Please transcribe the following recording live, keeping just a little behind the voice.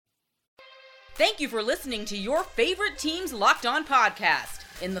Thank you for listening to your favorite team's Locked On podcast.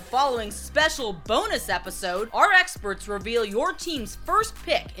 In the following special bonus episode, our experts reveal your team's first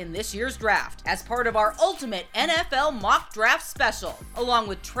pick in this year's draft as part of our ultimate NFL mock draft special, along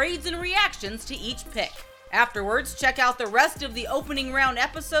with trades and reactions to each pick. Afterwards, check out the rest of the opening round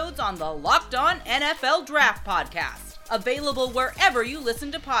episodes on the Locked On NFL Draft podcast, available wherever you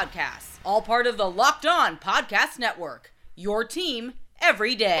listen to podcasts. All part of the Locked On Podcast Network. Your team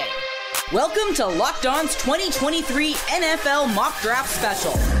every day. Welcome to Locked On's 2023 NFL Mock Draft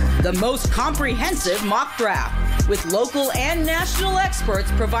Special, the most comprehensive mock draft, with local and national experts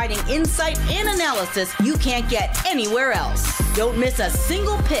providing insight and analysis you can't get anywhere else. Don't miss a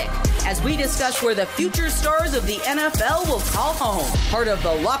single pick as we discuss where the future stars of the NFL will call home. Part of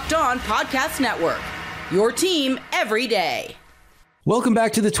the Locked On Podcast Network. Your team every day. Welcome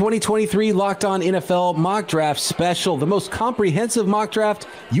back to the 2023 Locked On NFL Mock Draft Special, the most comprehensive mock draft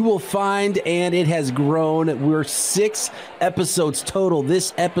you will find, and it has grown. We're 6 episodes total.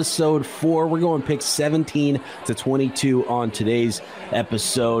 This episode 4, we're going pick 17 to 22 on today's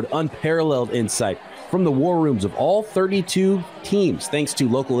episode. Unparalleled insight from the war rooms of all 32 teams, thanks to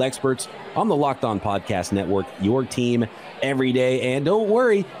local experts on the Locked On Podcast Network, your team every day. And don't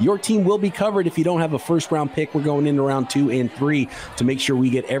worry, your team will be covered if you don't have a first round pick. We're going into round 2 and 3 to make sure we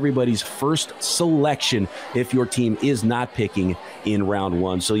get everybody's first selection if your team is not picking in round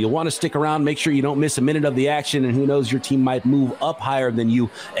 1. So you'll want to stick around, make sure you don't miss a minute of the action, and who knows, your team might move up higher than you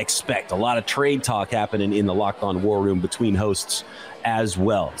expect. A lot of trade talk happening in the Locked On War Room between hosts as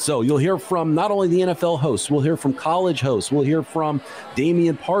well. So you'll hear from not only the NFL hosts, we'll hear from college hosts, we'll hear from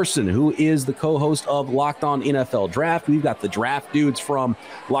Damian Parson, who is the co-host of Locked On NFL Draft. We've got the draft dudes from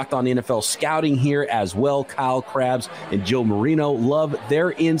Locked On NFL Scouting here as well. Kyle Krabs and Joe Marino, love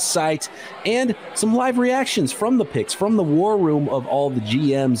their insight, and some live reactions from the picks, from the war room of all the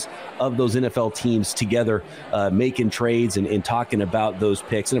GMs of those NFL teams together, making trades and talking about those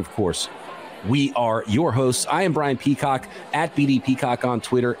picks. And of course, we are your hosts. I am Brian Peacock, at BD Peacock on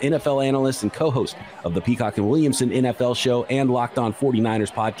Twitter, NFL analyst and co-host of the Peacock and Williamson NFL show and Locked On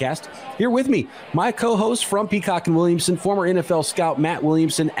 49ers podcast. Here with me, my co-host from Peacock and Williamson, former NFL scout Matt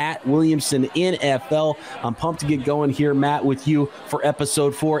Williamson at Williamson NFL. I'm pumped to get going here, Matt, with you for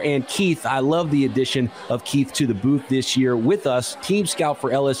episode 4. And Keith, I love the addition of Keith to the booth this year with us, team scout for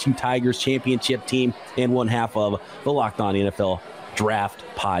LSU Tigers championship team and one half of the Locked On NFL Draft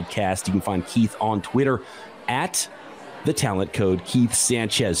podcast. You can find Keith on Twitter at the talent code Keith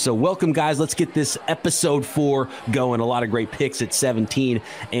Sanchez. So welcome, guys. Let's get this episode 4 going. A lot of great picks at 17,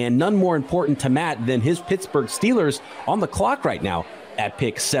 and none more important to Matt than his Pittsburgh Steelers on the clock right now at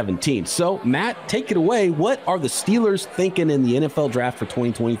pick 17. So Matt, take it away. What are the Steelers thinking in the NFL draft for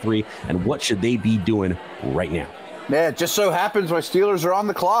 2023, and what should they be doing right now? Yeah, it just so happens my Steelers are on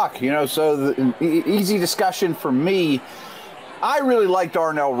the clock, so the easy discussion for me. I really like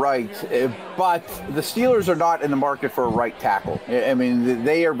Darnell Wright, but the Steelers are not in the market for a right tackle. I mean,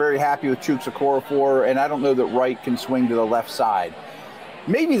 they are very happy with Chuks Okorafor, and I don't know that Wright can swing to the left side.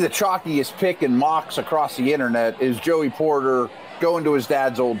 Maybe the chalkiest pick in mocks across the internet is Joey Porter going to his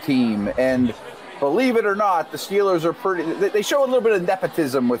dad's old team. And believe it or not, the Steelers are they show a little bit of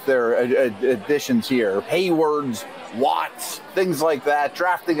nepotism with their additions here. Haywards, Watts, things like that,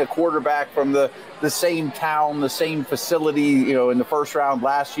 drafting a quarterback from the same town, the same facility, in the first round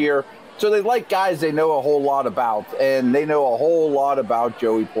last year. So they like guys they know a whole lot about, and they know a whole lot about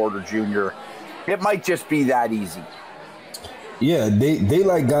Joey Porter Jr. It might just be that easy. Yeah, they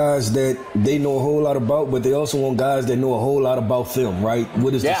like guys that they know a whole lot about, but they also want guys that know a whole lot about them, right?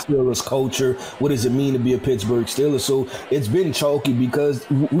 What is the Steelers culture? What does it mean to be a Pittsburgh Steelers? So it's been chalky because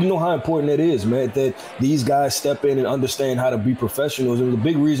we know how important that is, man, that these guys step in and understand how to be professionals. And the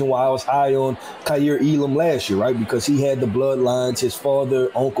big reason why I was high on Kaiir Elam last year, right? Because he had the bloodlines. His father,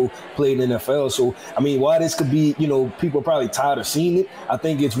 uncle played in the NFL. So, I mean, while this could be, people are probably tired of seeing it, I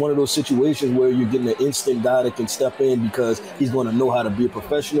think it's one of those situations where you're getting an instant guy that can step in because he's going to know how to be a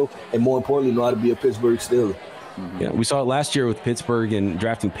professional and, more importantly, know how to be a Pittsburgh Steeler. Yeah, we saw it last year with Pittsburgh and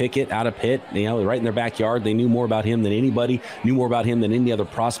drafting Pickett out of Pitt, right in their backyard. They knew more about him than anybody, knew more about him than any other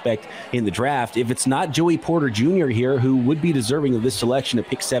prospect in the draft. If it's not Joey Porter Jr. here, who would be deserving of this selection at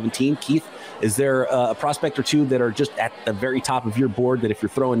pick 17, Keith, is there a prospect or two that are just at the very top of your board that if you're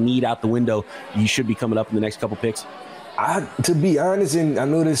throwing need out the window, you should be coming up in the next couple picks? To be honest, and I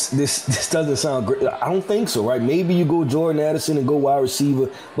know this doesn't sound great, I don't think so, right? Maybe you go Jordan Addison and go wide receiver,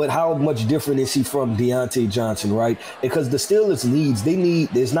 but how much different is he from Deontay Johnson, right? Because the Steelers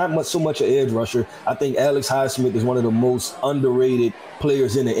there's not so much an edge rusher. I think Alex Highsmith is one of the most underrated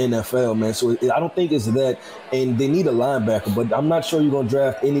players in the NFL, man. So I don't think it's that, and they need a linebacker, but I'm not sure you're going to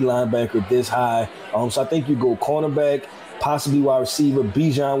draft any linebacker this high. So I think you go cornerback, possibly wide receiver.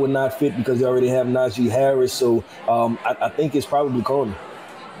 Bijan would not fit because they already have Najee Harris. So I think it's probably corner.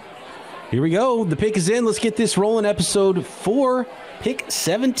 Here we go. The pick is in. Let's get this rolling. Episode 4, pick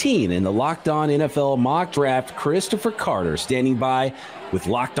 17 in the Locked On NFL mock draft. Christopher Carter standing by with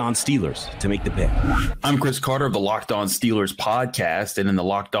Locked On Steelers to make the pick. I'm Chris Carter of the Locked On Steelers podcast, and in the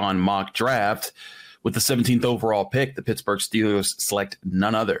Locked On mock draft, with the 17th overall pick, the Pittsburgh Steelers select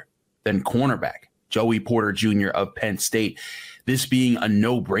none other than cornerback Joey Porter Jr. of Penn State. This being a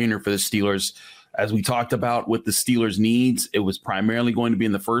no-brainer for the Steelers. As we talked about with the Steelers' needs, it was primarily going to be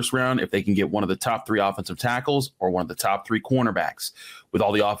in the first round if they can get one of the top 3 offensive tackles or one of the top 3 cornerbacks. With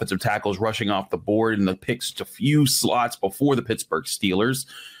all the offensive tackles rushing off the board and the picks a few slots before the Pittsburgh Steelers,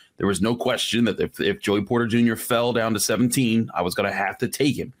 there was no question that if Joey Porter Jr. fell down to 17, I was going to have to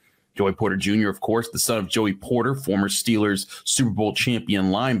take him. Joey Porter Jr., of course, the son of Joey Porter, former Steelers Super Bowl champion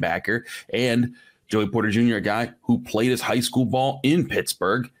linebacker, and Joey Porter Jr., a guy who played his high school ball in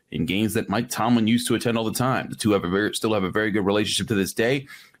Pittsburgh in games that Mike Tomlin used to attend all the time. The two still have a very good relationship to this day.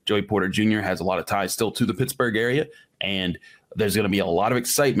 Joey Porter Jr. has a lot of ties still to the Pittsburgh area, and there's going to be a lot of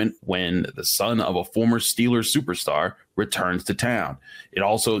excitement when the son of a former Steelers superstar returns to town. It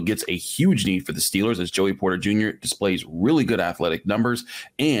also gets a huge need for the Steelers as Joey Porter Jr. displays really good athletic numbers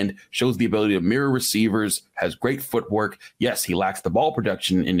and shows the ability to mirror receivers, has great footwork. Yes, he lacks the ball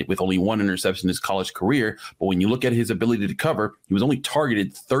production with only 1 interception in his college career, but when you look at his ability to cover, he was only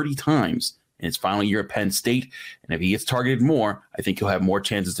targeted 30 times in his final year at Penn State, and if he gets targeted more, I think he'll have more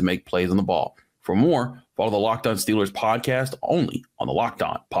chances to make plays on the ball. For more, follow the Locked On Steelers podcast only on the Locked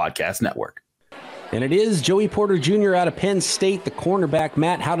On Podcast Network. And it is Joey Porter Jr. out of Penn State, the cornerback.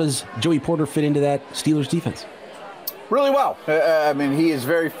 Matt, how does Joey Porter fit into that Steelers defense? Really well. I mean, he is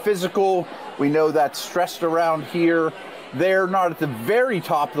very physical. We know that's stressed around here. They're not at the very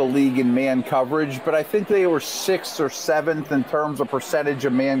top of the league in man coverage, but I think they were 6th or 7th in terms of percentage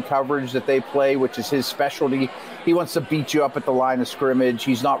of man coverage that they play, which is his specialty. He wants to beat you up at the line of scrimmage.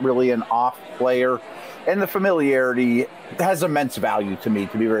 He's not really an off player. And the familiarity has immense value to me,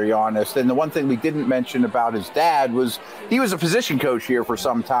 to be very honest. And the one thing we didn't mention about his dad was he was a position coach here for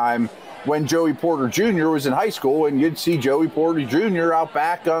some time when Joey Porter Jr. was in high school, and you'd see Joey Porter Jr. out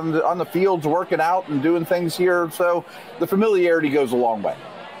back on the fields working out and doing things here. So the familiarity goes a long way.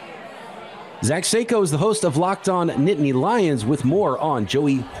 Zach Seiko is the host of Locked On Nittany Lions with more on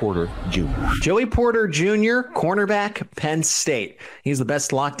Joey Porter Jr. Joey Porter Jr., cornerback, Penn State. He's the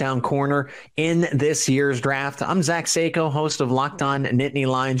best lockdown corner in this year's draft. I'm Zach Seiko, host of Locked On Nittany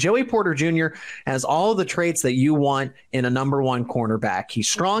Lions. Joey Porter Jr. has all the traits that you want in a number 1 cornerback. He's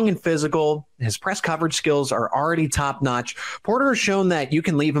strong and physical. His press coverage skills are already top-notch. Porter has shown that you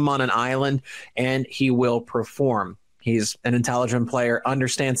can leave him on an island and he will perform. He's an intelligent player,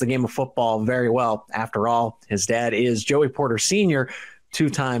 understands the game of football very well. After all, his dad is Joey Porter Sr.,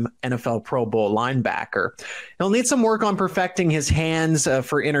 2-time NFL Pro Bowl linebacker. He'll need some work on perfecting his hands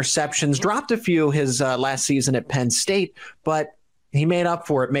for interceptions. Dropped a few his last season at Penn State, but he made up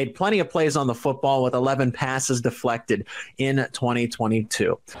for it, made plenty of plays on the football with 11 passes deflected in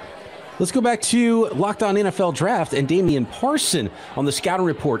 2022. Let's go back to Locked On NFL Draft and Damian Parson on the scouting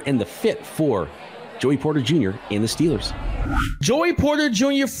report and the fit for Joey Porter Jr. and the Steelers. Joey Porter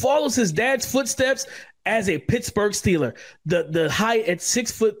Jr. follows his dad's footsteps as a Pittsburgh Steeler. The height at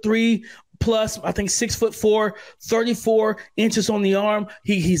 6'3" plus, I think 6'4", 34 inches on the arm.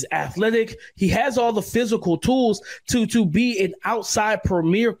 He's athletic. He has all the physical tools to be an outside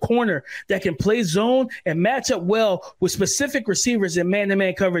premier corner that can play zone and match up well with specific receivers in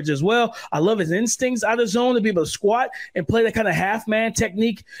man-to-man coverage as well. I love his instincts out of zone to be able to squat and play that kind of half-man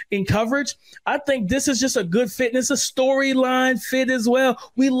technique in coverage. I think this is just a good fit, and it's a storyline fit as well.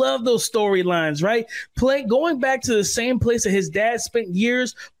 We love those storylines, right? Going back to the same place that his dad spent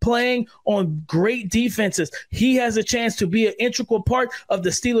years playing on great defenses. He has a chance to be an integral part of the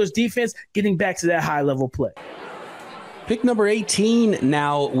Steelers defense, getting back to that high level play. Pick number 18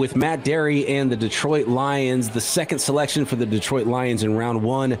 now with Matt Derry and the Detroit Lions. The second selection for the Detroit Lions in round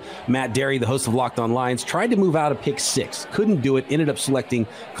 1. Matt Derry, the host of Locked On Lions, tried to move out of pick 6. Couldn't do it. Ended up selecting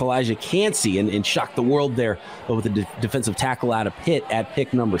Kalijah Kancey and shocked the world there with the defensive tackle out of Pitt at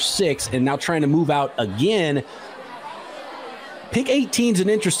pick number 6. And now trying to move out again. Pick 18 is an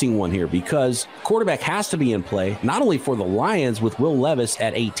interesting one here because quarterback has to be in play, not only for the Lions with Will Levis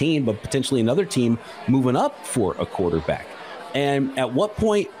at 18, but potentially another team moving up for a quarterback. And at what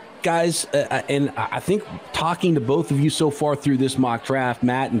point, guys, and I think talking to both of you so far through this mock draft,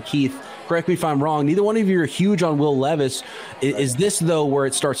 Matt and Keith, correct me if I'm wrong, neither one of you are huge on Will Levis. Is this, though, where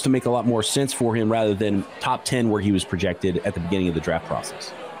it starts to make a lot more sense for him rather than top 10 where he was projected at the beginning of the draft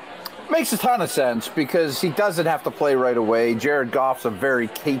process? Makes a ton of sense because he doesn't have to play right away. Jared Goff's a very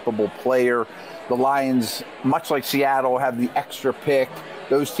capable player. The Lions, much like Seattle, have the extra pick.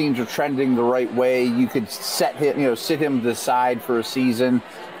 Those teams are trending the right way. You could sit him to the side for a season.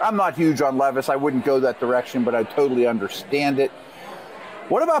 I'm not huge on Levis. I wouldn't go that direction, but I totally understand it.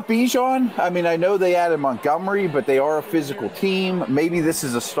 What about Bijan? I mean, I know they added Montgomery, but they are a physical team. Maybe this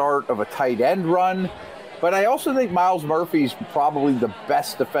is a start of a tight end run. But I also think Myles Murphy's probably the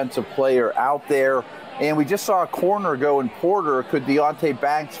best defensive player out there. And we just saw a corner go in Porter. Could Deonte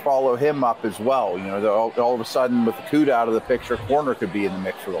Banks follow him up as well? You know, all of a sudden with Kuda out of the picture, corner could be in the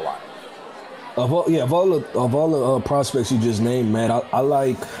mix for the Lions. Of all the prospects you just named, man, I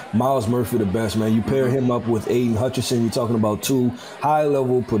like Myles Murphy the best, man. You pair him up with Aiden Hutchinson, you're talking about two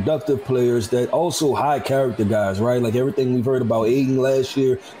high-level, productive players that also high-character guys, right? Like everything we've heard about Aiden last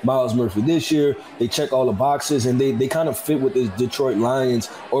year, Myles Murphy this year, they check all the boxes, and they kind of fit what this Detroit Lions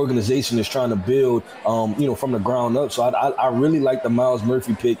organization is trying to build, from the ground up. So I really like the Myles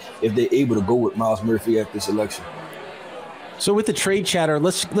Murphy pick if they're able to go with Myles Murphy at this election. So with the trade chatter,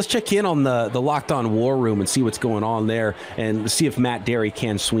 let's check in on the Locked On War Room and see what's going on there and see if Matt Derry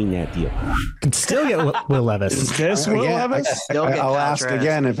can swing that deal. Can still get Will Levis. Is this Will Levis? I'll ask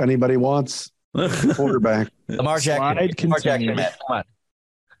again if anybody wants quarterback. Lamar Jackson. Come on.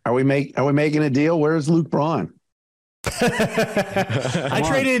 Are we making a deal? Where's Luke Braun? I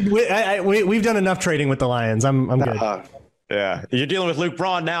traded. We've done enough trading with the Lions. I'm good. Yeah, you're dealing with Luke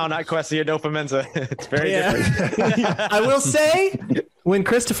Braun now, not Kwesi Adofo-Mensah. It's very different. I will say, when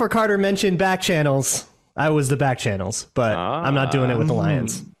Christopher Carter mentioned back channels, I was the back channels, but I'm not doing it with the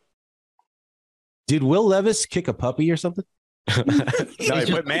Lions. Did Will Levis kick a puppy or something? No, he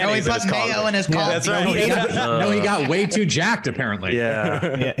put mayonnaise in his coffee. That's right. He got way too jacked, apparently.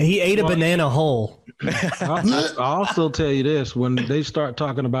 Yeah, he ate a banana whole. I'll also tell you this. When they start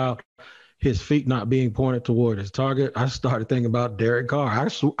talking about his feet not being pointed toward his target, I started thinking about Derek Carr.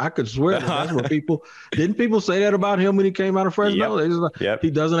 I could swear that's what didn't people say that about him when he came out of Fresno? He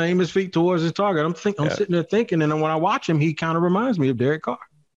doesn't aim his feet towards his target. I'm sitting there thinking, and when I watch him, he kind of reminds me of Derek Carr.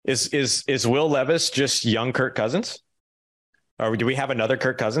 Is Will Levis just young Kirk Cousins? Or do we have another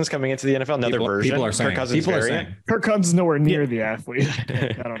Kirk Cousins coming into the NFL? Another version? People are saying. Kirk Cousins variant? Kirk Cousins is nowhere near the athlete.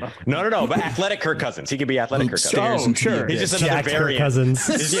 I don't know. No. But athletic Kirk Cousins. He could be athletic Kirk Cousins. Oh, sure. He's just another variant. Kirk Cousins.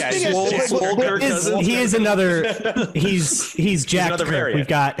 Swole Kirk Cousins. He is another. He's jacked Kirk. Variant. We've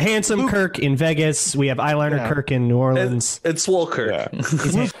got handsome Kirk in Vegas. We have eyeliner Kirk in New Orleans. It's swole Kirk.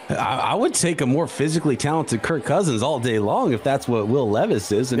 Yeah. I would take a more physically talented Kirk Cousins all day long if that's what Will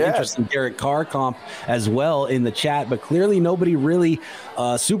Levis is. An interesting Derek Carr comp as well in the chat, but clearly nobody really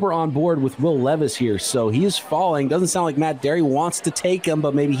super on board with Will Levis here. So he's falling. Doesn't sound like Matt Derry wants to take him,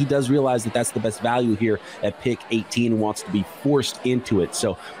 but maybe he does realize that that's the best value here at pick 18 and wants to be forced into it.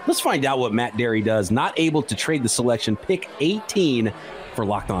 So let's find out what Matt Derry does. Not able to trade the selection, pick 18 for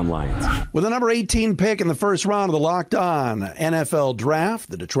Locked On Lions. With the number 18 pick in the first round of the Locked On NFL Draft,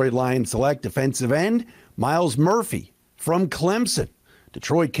 the Detroit Lions select defensive end Myles Murphy from Clemson.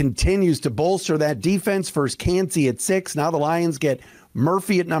 Detroit continues to bolster that defense. First Kancey at 6. Now the Lions get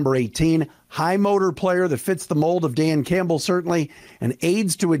Murphy at number 18. High motor player that fits the mold of Dan Campbell, certainly, and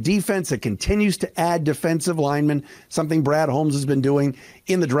aids to a defense that continues to add defensive linemen, something Brad Holmes has been doing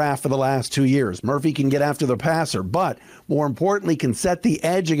in the draft for the last 2 years. Murphy can get after the passer, but more importantly, can set the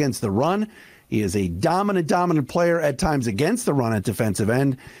edge against the run. He is a dominant player at times against the run at defensive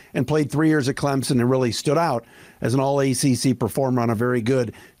end and played 3 years at Clemson and really stood out as an all-ACC performer on a very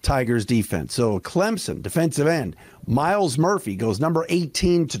good Tigers defense. So Clemson, defensive end, Myles Murphy goes number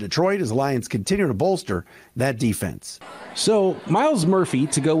 18 to Detroit as the Lions continue to bolster that defense. So Myles Murphy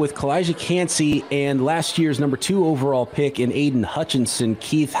to go with Kalijah Kancey and last year's number 2 overall pick in Aiden Hutchinson.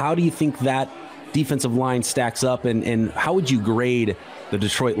 Keith, how do you think that defensive line stacks up, and how would you grade the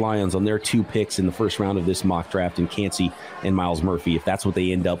Detroit Lions on their 2 picks in the first round of this mock draft in Kancey and Myles Murphy, if that's what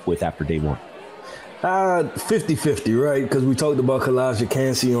they end up with after day 1? 50-50, right? Because we talked about Kalijah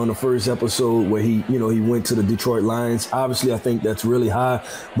Kancey on the first episode where he went to the Detroit Lions. Obviously, I think that's really high.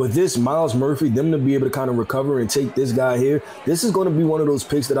 But this Myles Murphy, them to be able to kind of recover and take this guy here, this is going to be one of those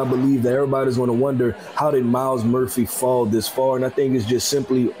picks that I believe that everybody's going to wonder, how did Myles Murphy fall this far? And I think it's just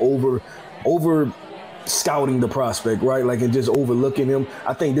simply over scouting the prospect, right? Like, and just overlooking him.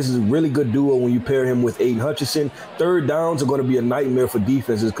 I think this is a really good duo when you pair him with Aiden Hutchinson. Third downs are going to be a nightmare for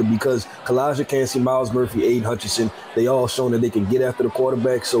defenses because Kalijah Cansey, Myles Murphy, Aiden Hutchinson, they all shown that they can get after the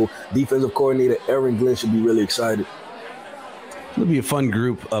quarterback. So defensive coordinator Aaron Glenn should be really excited. It'll be a fun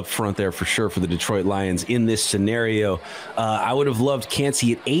group up front there for sure for the Detroit Lions in this scenario. I would have loved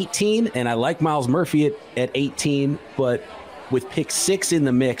Cansey at 18, and I like Myles Murphy at 18, but with pick 6 in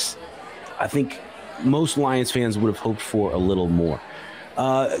the mix, I think most Lions fans would have hoped for a little more.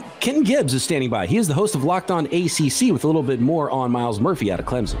 Ken Gibbs is standing by. He is the host of Locked On ACC with a little bit more on Myles Murphy out of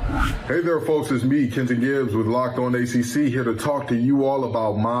Clemson. Hey there, folks. It's me, Kenton Gibbs with Locked On ACC, here to talk to you all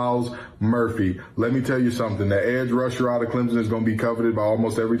about Myles Murphy. Let me tell you something. The edge rusher out of Clemson is going to be coveted by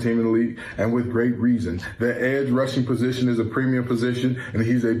almost every team in the league, and with great reason. The edge rushing position is a premium position, and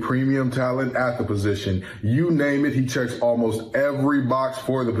he's a premium talent at the position. You name it, he checks almost every box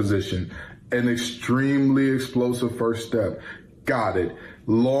for the position. An extremely explosive first step. Got it.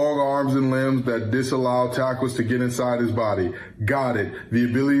 Long arms and limbs that disallow tackles to get inside his body. Got it. The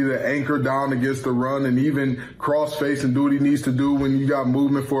ability to anchor down against the run and even cross face and do what he needs to do when you got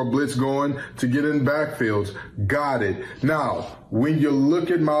movement for a blitz going to get in backfields. Got it. Now, when you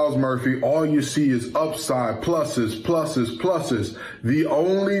look at Myles Murphy, all you see is upside, pluses, pluses, pluses. The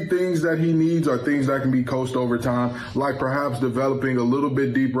only things that he needs are things that can be coached over time, like perhaps developing a little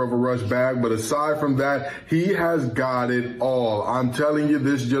bit deeper of a rush bag. But aside from that, he has got it all. I'm telling you,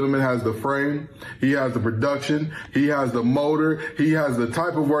 this gentleman has the frame, he has the production, he has the motor, he has the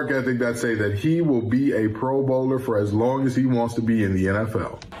type of work ethic that say that he will be a Pro Bowler for as long as he wants to be in the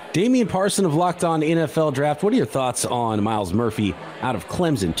NFL. Damian Parson of Locked On NFL Draft, what are your thoughts on Myles Murphy out of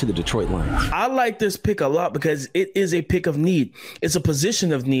Clemson to the Detroit Lions? I like this pick a lot because it is a pick of need. It's a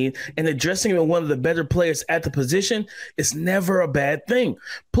position of need, and addressing him with one of the better players at the position is never a bad thing.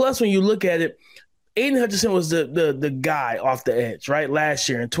 Plus, when you look at it, Aiden Hutchinson was the guy off the edge, right, last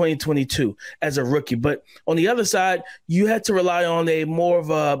year in 2022 as a rookie. But on the other side, you had to rely on a more of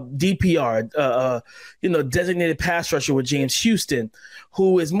a DPR, designated pass rusher with James Houston,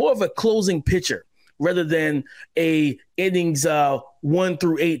 who is more of a closing pitcher rather than a innings 1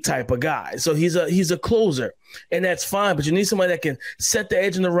 through 8 type of guy. So he's a closer, and that's fine. But you need somebody that can set the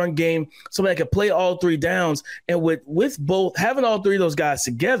edge in the run game, somebody that can play all 3 downs. And with both having all 3 of those guys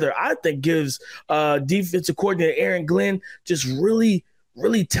together, I think gives defensive coordinator Aaron Glenn just a really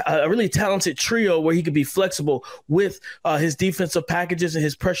talented trio where he could be flexible with his defensive packages and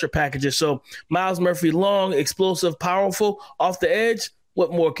his pressure packages. So Myles Murphy, long, explosive, powerful, off the edge.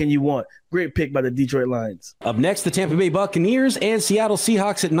 What more can you want? Great pick by the Detroit Lions. Up next, the Tampa Bay Buccaneers and Seattle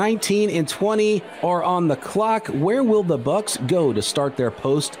Seahawks at 19 and 20 are on the clock. Where will the Bucs go to start their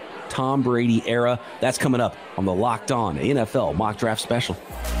post-Tom Brady era? That's coming up on the Locked On NFL Mock Draft Special.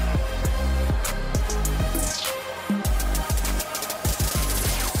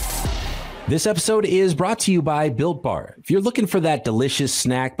 This episode is brought to you by Built Bar. If you're looking for that delicious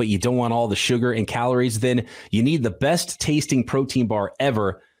snack, but you don't want all the sugar and calories, then you need the best tasting protein bar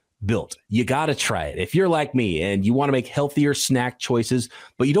ever, Built. You got to try it. If you're like me and you want to make healthier snack choices,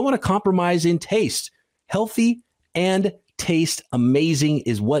 but you don't want to compromise in taste, healthy and taste amazing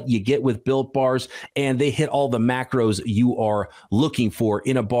is what you get with Built Bars, and they hit all the macros you are looking for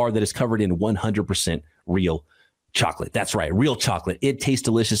in a bar that is covered in 100% real chocolate. That's right, real chocolate. It tastes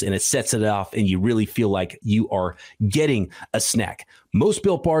delicious and it sets it off, and you really feel like you are getting a snack. Most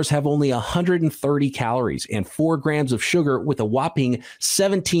Built Bars have only 130 calories and 4 grams of sugar with a whopping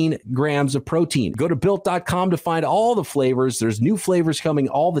 17 grams of protein. Go to Built.com to find all the flavors. There's new flavors coming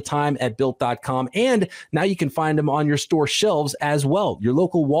all the time at Built.com, and now you can find them on your store shelves as well. Your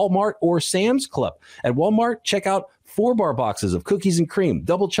local Walmart or Sam's Club. At Walmart, check out 4-bar boxes of cookies and cream,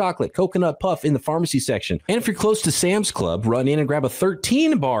 double chocolate, coconut puff in the pharmacy section. And if you're close to Sam's Club, run in and grab a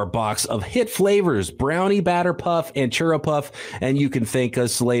 13-bar box of hit flavors, brownie batter puff and churro puff, and you can thank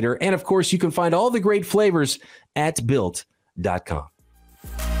us later. And of course, you can find all the great flavors at Built.com.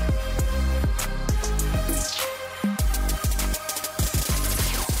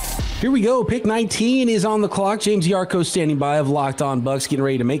 Here we go. Pick 19 is on the clock. James Yarko standing by of Locked On Bucs, getting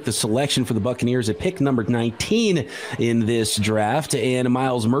ready to make the selection for the Buccaneers at pick number 19 in this draft. And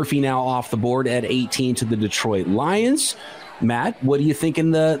Myles Murphy now off the board at 18 to the Detroit Lions. Matt, what are you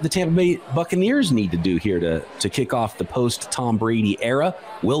thinking the Tampa Bay Buccaneers need to do here to kick off the post-Tom Brady era?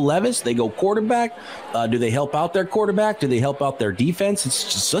 Will Levis, they go quarterback. Do they help out their quarterback? Do they help out their defense? It's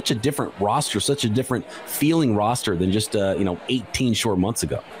just such a different roster, such a different feeling roster than just 18 short months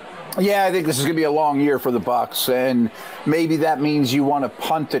ago. Yeah, I think this is going to be a long year for the Bucs, and maybe that means you want to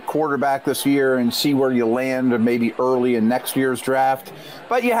punt at quarterback this year and see where you land, or maybe early in next year's draft.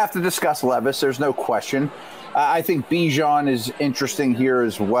 But you have to discuss Levis. There's no question. I think Bijan is interesting here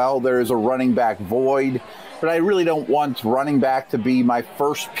as well. There is a running back void, but I really don't want running back to be my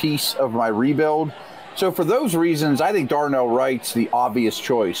first piece of my rebuild. So for those reasons, I think Darnell Wright's the obvious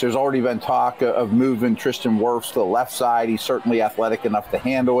choice. There's already been talk of moving Tristan Wirfs to the left side. He's certainly athletic enough to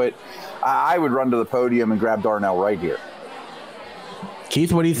handle it. I would run to the podium and grab Darnell Wright here.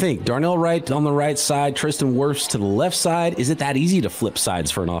 Keith, what do you think? Darnell Wright on the right side, Tristan Wirfs to the left side. Is it that easy to flip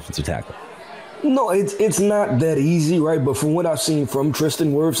sides for an offensive tackle? No, it's not that easy, right? But from what I've seen from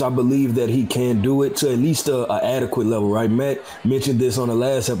Tristan Wirfs, I believe that he can do it to at least an adequate level, right? Matt mentioned this on the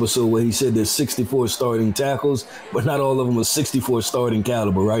last episode where he said there's 64 starting tackles, but not all of them are 64 starting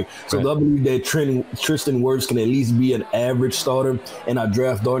caliber, right? So I believe that Tristan Wirfs can at least be an average starter, and I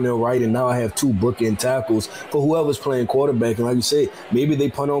draft Darnell Wright, and now I have 2 bookend tackles for whoever's playing quarterback. And like you said, maybe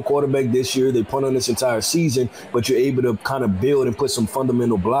they punt on quarterback this year, they punt on this entire season, but you're able to kind of build and put some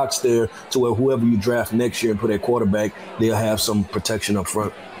fundamental blocks there to where whoever you draft next year and put at quarterback, they'll have some protection up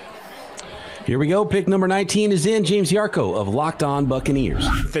front. Here we go. Pick number 19 is in. James Yarko of Locked On Buccaneers.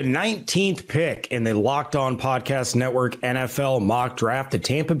 The 19th pick in the Locked On Podcast Network NFL mock draft, the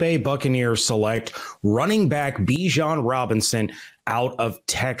Tampa Bay Buccaneers select running back Bijan Robinson out of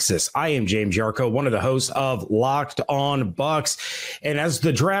Texas. I am James Yarko, one of the hosts of Locked On Bucs. And as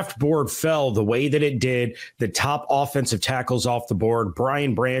the draft board fell the way that it did, the top offensive tackles off the board,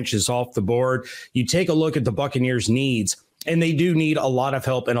 Brian Branch is off the board. You take a look at the Buccaneers' needs, and they do need a lot of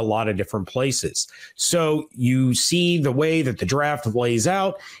help in a lot of different places. So you see the way that the draft lays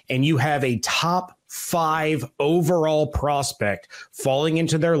out, and you have a top 5 overall prospect falling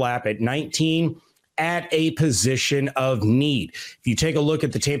into their lap at 19 at a position of need. If you take a look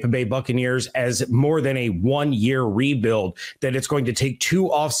at the Tampa Bay Buccaneers as more than a 1-year rebuild, that it's going to take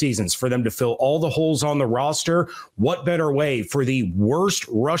 2 off seasons for them to fill all the holes on the roster, what better way for the worst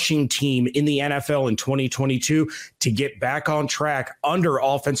rushing team in the NFL in 2022 to get back on track under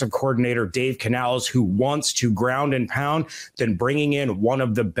offensive coordinator Dave Canales, who wants to ground and pound, than bringing in one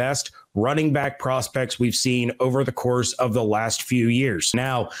of the best running back prospects we've seen over the course of the last few years.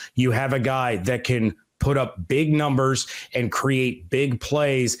 Now you have a guy that can put up big numbers and create big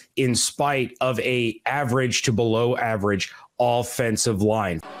plays in spite of a average to below average offensive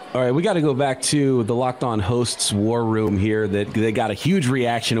line. All right, we got to go back to the Locked On hosts war room here. That they got a huge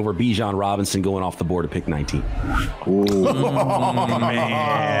reaction over Bijan Robinson going off the board at pick 19. Oh, man.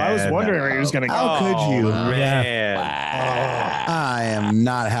 I was wondering where he was going to go. How could you? Man. I am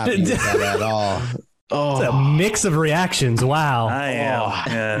not happy with that at all. It's a mix of reactions. Wow. I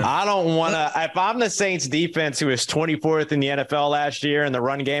am. I don't want to. If I'm the Saints defense, who is 24th in the NFL last year in the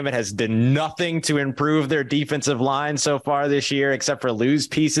run game, it has done nothing to improve their defensive line so far this year, except for lose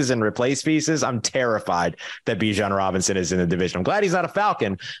pieces and replace pieces. I'm terrified that Bijan Robinson is in the division. I'm glad he's not a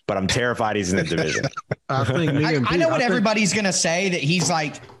Falcon, but I'm terrified he's in the division. I know what everybody's going to say, that he's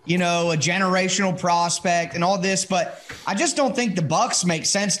like, you know, a generational prospect and all this, but I just don't think the Bucs make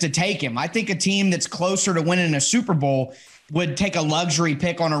sense to take him. I think a team that's closer to winning a Super Bowl would take a luxury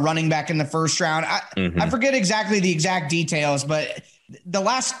pick on a running back in the first round. I forget exactly the exact details, but the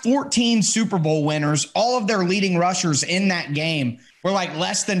last 14 Super Bowl winners, all of their leading rushers in that game were like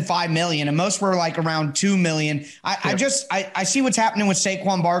less than 5 million, and most were like around 2 million. I see what's happening with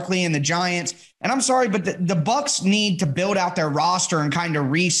Saquon Barkley and the Giants. And I'm sorry, but the Bucs need to build out their roster and kind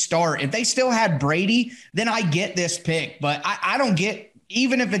of restart. If they still had Brady, then I get this pick. But I don't get,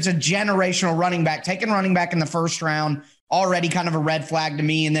 even if it's a generational running back, taking running back in the first round, already kind of a red flag to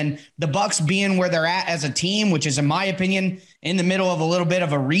me. And then the Bucs being where they're at as a team, which is, in my opinion, in the middle of a little bit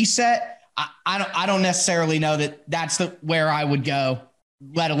of a reset, I don't necessarily know that that's where I would go,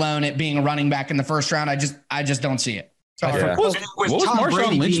 let alone it being a running back in the first round. I just don't see it. Sorry. Yeah. With Tom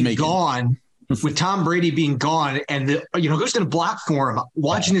Brady being gone, with Tom Brady being gone, and who's going to block for him?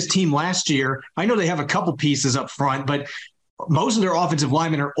 Watching his team last year, I know they have a couple pieces up front, but most of their offensive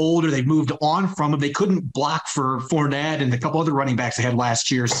linemen are older. They moved on from them. They couldn't block for Fournette and a couple other running backs they had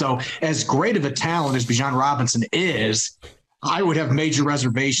last year. So as great of a talent as Bijan Robinson is, I would have major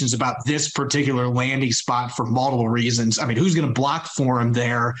reservations about this particular landing spot for multiple reasons. I mean, who's going to block for him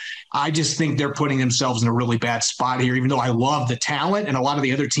there? I just think they're putting themselves in a really bad spot here, even though I love the talent and a lot of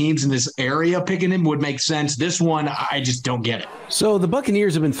the other teams in this area picking him would make sense. This one, I just don't get it. So the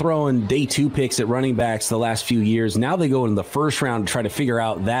Buccaneers have been throwing day 2 picks at running backs the last few years. Now they go in the first round to try to figure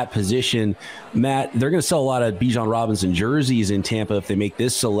out that position. Matt, they're going to sell a lot of Bijan Robinson jerseys in Tampa if they make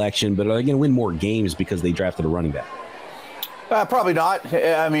this selection, but are they going to win more games because they drafted a running back? Probably not.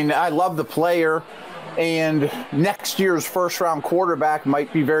 I mean, I love the player, and next year's first-round quarterback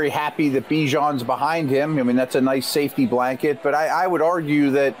might be very happy that Bijan's behind him. I mean, that's a nice safety blanket, but I would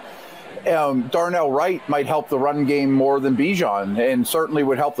argue that Darnell Wright might help the run game more than Bijan, and certainly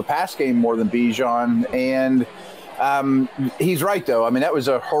would help the pass game more than Bijan. And he's right, though. I mean, that was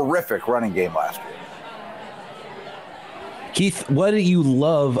a horrific running game last year. Keith, what do you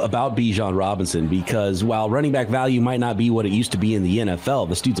love about Bijan Robinson? Because while running back value might not be what it used to be in the NFL,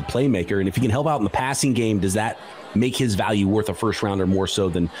 this dude's a playmaker. And if he can help out in the passing game, does that make his value worth a first rounder more so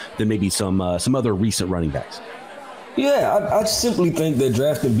than maybe some other recent running backs? Yeah, I simply think that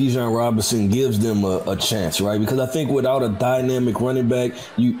drafting Bijan Robinson gives them a chance, right? Because I think without a dynamic running back,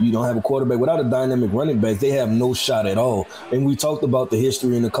 you don't have a quarterback. Without a dynamic running back, they have no shot at all. And we talked about the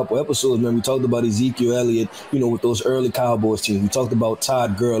history in a couple episodes, man. We talked about Ezekiel Elliott, with those early Cowboys teams. We talked about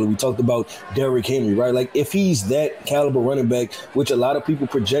Todd Gurley. We talked about Derrick Henry, right? Like, if he's that caliber running back, which a lot of people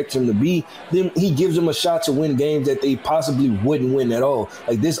project him to be, then he gives them a shot to win games that they possibly wouldn't win at all.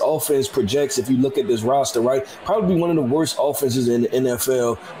 Like, this offense projects, if you look at this roster, right, probably one of the worst offenses in the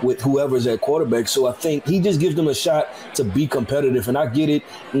NFL with whoever's at quarterback. So I think he just gives them a shot to be competitive. And I get it.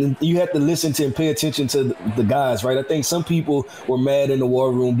 And you have to listen to and pay attention to the guys, right? I think some people were mad in the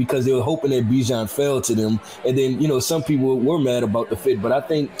war room because they were hoping that Bijan fell to them. And then, some people were mad about the fit. But I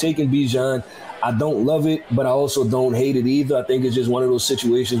think taking Bijan, I don't love it, but I also don't hate it either. I think it's just one of those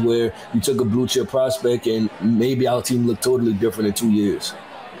situations where you took a blue chip prospect and maybe our team looked totally different in 2 years.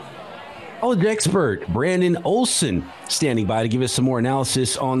 College expert Brandon Olson standing by to give us some more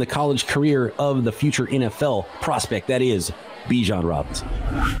analysis on the college career of the future NFL prospect, that is Bijan Robinson.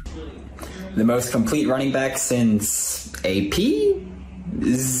 The most complete running back since AP?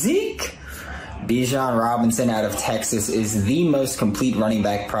 Zeke? Bijan Robinson out of Texas is the most complete running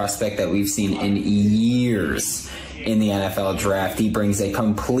back prospect that we've seen in years in the NFL draft. He brings a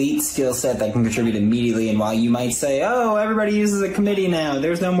complete skill set that can contribute immediately. And while you might say, oh, everybody uses a committee now,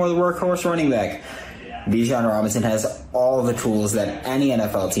 there's no more the workhorse running back, Bijan Robinson has all the tools that any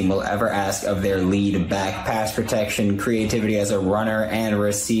NFL team will ever ask of their lead back: pass protection, creativity as a runner and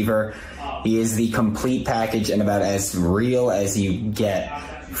receiver. He is the complete package and about as real as you get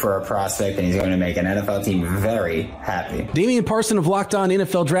for a prospect, and he's going to make an NFL team very happy. Damian Parson of Locked On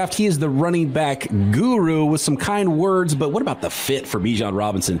NFL Draft, he is the running back guru with some kind words, but what about the fit for Bijan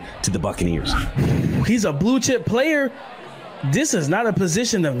Robinson to the Buccaneers? He's a blue chip player. This is not a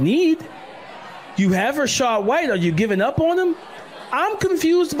position of need. You have Rashad White. Are you giving up on him? I'm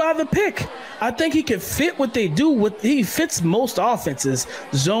confused by the pick. I think he could fit what they do. He fits most offenses.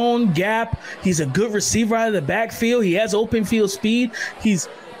 Zone, gap. He's a good receiver out of the backfield. He has open field speed. He's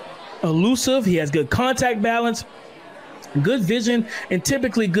elusive. He has good contact balance, good vision, and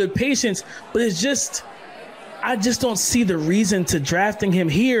typically good patience. But I just don't see the reason to drafting him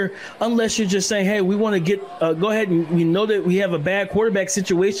here unless you're just saying, hey, we want to get go ahead, and we know that we have a bad quarterback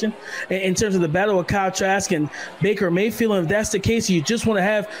situation in terms of the battle of Kyle Trask and Baker Mayfield. And if that's the case, you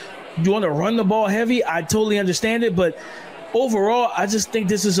want to run the ball heavy, I totally understand it. But overall, I just think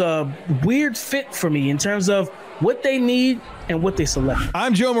this is a weird fit for me in terms of what they need and what they select.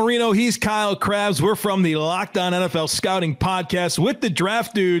 I'm Joe Marino. He's Kyle Krabs. We're from the Locked On NFL Scouting Podcast with the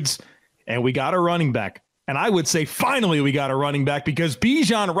Draft Dudes, and we got a running back. And I would say finally we got a running back because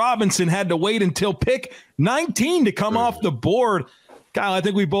Bijan Robinson had to wait until pick 19 to come off the board. Kyle, I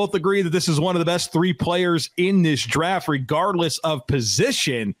think we both agree that this is one of the best three players in this draft, regardless of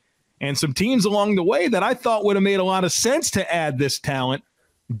position. And some teams along the way that I thought would have made a lot of sense to add this talent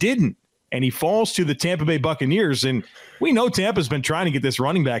didn't. And he falls to the Tampa Bay Buccaneers. And we know Tampa's been trying to get this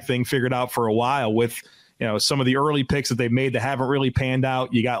running back thing figured out for a while with some of the early picks that they've made that haven't really panned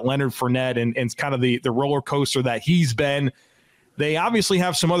out. You got Leonard Fournette and it's kind of the roller coaster that he's been. They obviously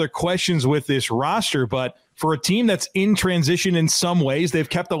have some other questions with this roster, but for a team that's in transition in some ways, they've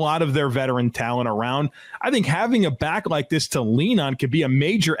kept a lot of their veteran talent around. I think having a back like this to lean on could be a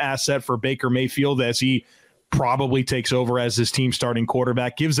major asset for Baker Mayfield as he probably takes over as his team starting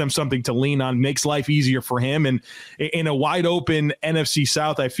quarterback, gives them something to lean on, makes life easier for him. And in a wide open NFC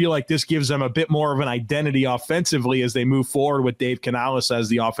South, I feel like this gives them a bit more of an identity offensively as they move forward with Dave Canales as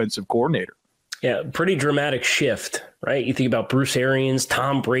the offensive coordinator. Yeah, pretty dramatic shift, right? You think about Bruce Arians,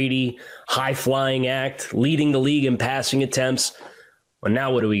 Tom Brady, high-flying act, leading the league in passing attempts. Well,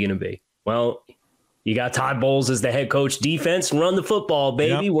 now what are we going to be? Well, you got Todd Bowles as the head coach, defense, and run the football,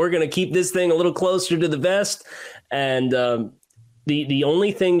 baby. Yep. We're going to keep this thing a little closer to the vest. And the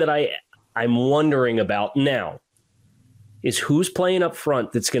only thing that I'm wondering about now is who's playing up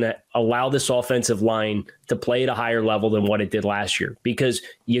front that's going to allow this offensive line to play at a higher level than what it did last year. Because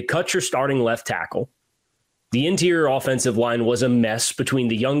you cut your starting left tackle, The interior offensive line was a mess between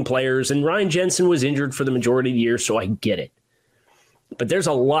the young players, and Ryan Jensen was injured for the majority of the year, so I get it. But there's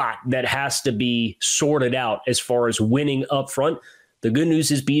a lot that has to be sorted out as far as winning up front. The good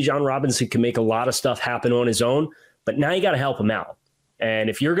news is Bijan Robinson can make a lot of stuff happen on his own, but now you got to help him out. And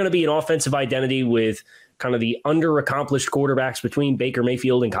if you're going to be an offensive identity with kind of the under-accomplished quarterbacks between Baker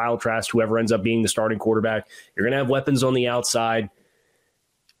Mayfield and Kyle Trask, whoever ends up being the starting quarterback, you're going to have weapons on the outside.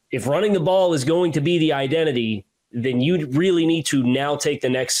 If running the ball is going to be the identity, then you really need to now take the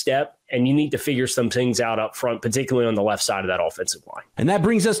next step, and you need to figure some things out up front, particularly on the left side of that offensive line. And that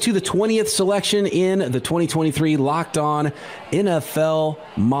brings us to the 20th selection in the 2023 Locked On NFL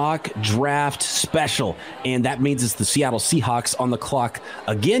Mock Draft Special. And that means it's the Seattle Seahawks on the clock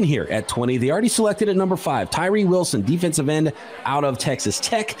again here at 20. They already selected at number 5, Tyree Wilson, defensive end out of Texas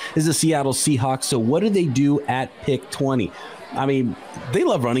Tech, is the Seattle Seahawks. So what do they do at pick 20? I mean, they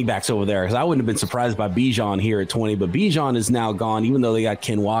love running backs over there, because I wouldn't have been surprised by Bijan here at 20, but Bijan is now gone, even though they got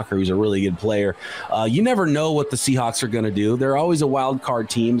Ken Walker, who's a really good player. You never know what the Seahawks are going to do. They're always a wild card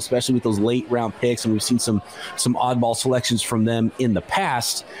team, especially with those late round picks, and we've seen some oddball selections from them in the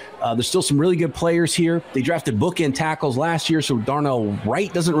past. There's still some really good players here. They drafted bookend tackles last year, so Darnell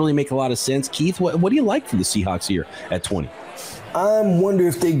Wright doesn't really make a lot of sense. Keith, what do you like from the Seahawks here at 20? I'm wondering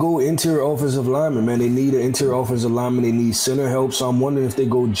if they go interior offensive lineman, man. They need an interior offensive lineman. They need center help. So I'm wondering if they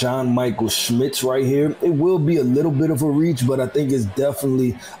go John Michael Schmitz right here. It will be a little bit of a reach, but I think it's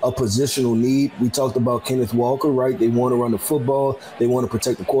definitely a positional need. We talked about Kenneth Walker, right? They want to run the football. They want to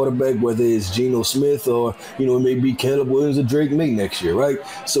protect the quarterback, whether it's Geno Smith or, it may be Caleb Williams or Drake May next year, right?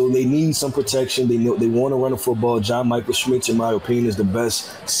 So they need some protection. They want to run the football. John Michael Schmitz, in my opinion, is the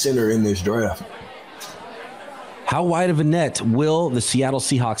best center in this draft. How wide of a net will the Seattle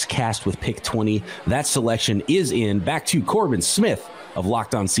Seahawks cast with pick 20? That selection is in. Back to Corbin Smith of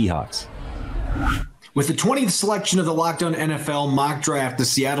Locked On Seahawks. With the 20th selection of the Locked On NFL mock draft, the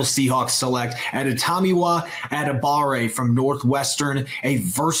Seattle Seahawks select Adetomiwa Adebawore from Northwestern, a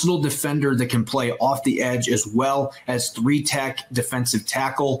versatile defender that can play off the edge as well as 3-tech defensive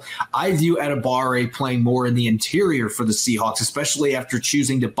tackle. I view Adebawore playing more in the interior for the Seahawks, especially after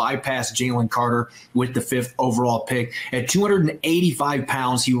choosing to bypass Jalen Carter with the 5th overall pick. At 285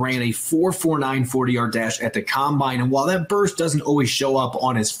 pounds, he ran a 4.49 40-yard dash at the combine. And while that burst doesn't always show up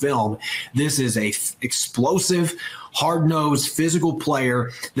on his film, this is a explosive, hard-nosed, physical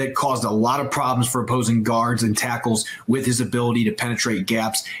player that caused a lot of problems for opposing guards and tackles with his ability to penetrate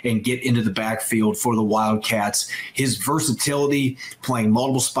gaps and get into the backfield for the Wildcats. His versatility, playing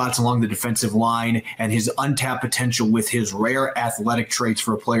multiple spots along the defensive line, and his untapped potential with his rare athletic traits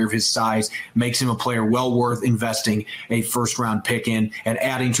for a player of his size makes him a player well worth investing a first-round pick in and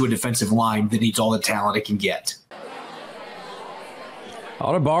adding to a defensive line that needs all the talent it can get.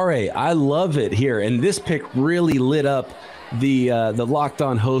 Adebawore, I love it here. And this pick really lit up the Locked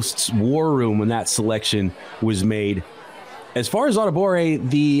On hosts' war room when that selection was made. As far as Adebawore,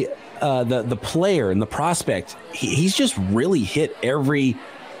 the player and the prospect, he's just really hit every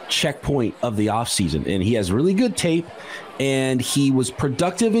checkpoint of the offseason. And he has really good tape, and he was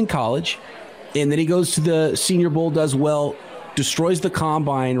productive in college. And then he goes to the Senior Bowl, does well, destroys the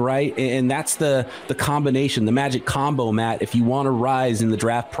combine, right? And that's the combination, the magic combo, Matt, if you want to rise in the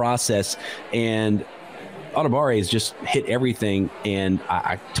draft process. And Adebawore has just hit everything. And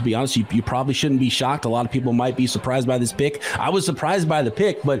to be honest, you probably shouldn't be shocked. A lot of people might be surprised by this pick. I was surprised by the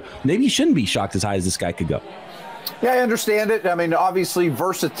pick, but maybe you shouldn't be shocked as high as this guy could go. Yeah, I understand it. I mean, obviously,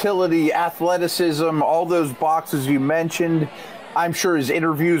 versatility, athleticism, all those boxes you mentioned. I'm sure his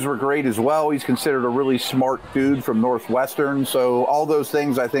interviews were great as well. He's considered a really smart dude from Northwestern. So all those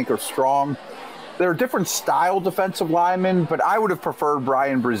things I think are strong. They're different style defensive linemen, but I would have preferred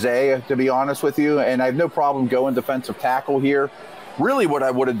Brian Brzee, to be honest with you. And I have no problem going defensive tackle here. Really what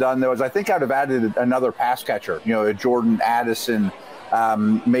I would have done, though, is I think I'd have added another pass catcher, a Jordan Addison,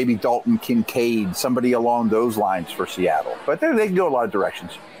 maybe Dalton Kincaid, somebody along those lines for Seattle. But they can go a lot of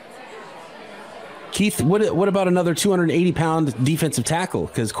directions. Keith, what about another 280-pound defensive tackle?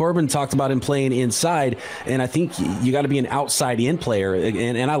 Because Corbin talked about him playing inside, and I think you got to be an outside-in player.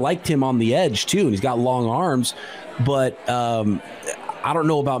 And I liked him on the edge, too, and he's got long arms. But I don't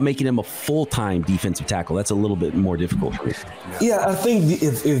know about making him a full-time defensive tackle. That's a little bit more difficult for me. Yeah, I think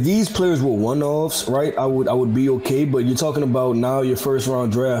if these players were one-offs, right, I would be okay. But you're talking about now your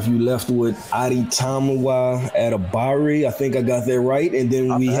first-round draft, you left with Adetomiwa Adebawore. I think I got that right. And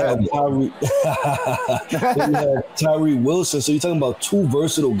then we have Tyree Wilson. So you're talking about two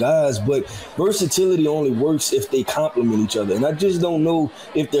versatile guys, but versatility only works if they complement each other. And I just don't know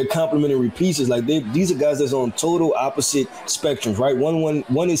if they're complementary pieces. Like these are guys that's on total opposite spectrums, right? One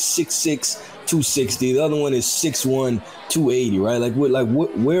One is 6'6", 260. The other one is 6'1", 280. Right?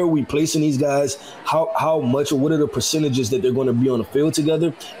 Where are we placing these guys? How much, or what are the percentages that they're going to be on the field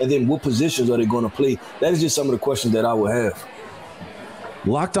together? And then what positions are they going to play? That is just some of the questions that I would have.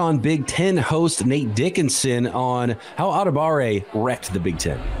 Locked On Big Ten host Nate Dickinson on how Adebawore wrecked the Big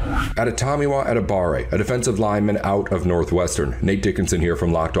Ten. Adetomiwa Adebawore, a defensive lineman out of Northwestern. Nate Dickinson here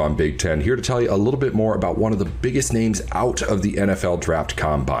from Locked On Big Ten, here to tell you a little bit more about one of the biggest names out of the NFL Draft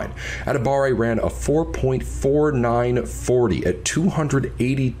Combine. Adebawore ran a 4.4940 at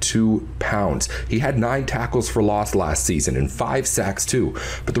 282 pounds. He had 9 tackles for loss last season and 5 sacks too.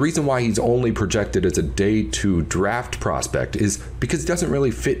 But the reason why he's only projected as a day 2 draft prospect is because he doesn't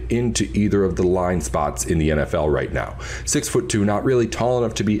really fit into either of the line spots in the NFL right now. 6'2", not really tall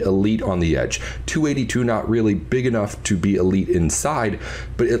enough to be elite on the edge. 282, not really big enough to be elite inside,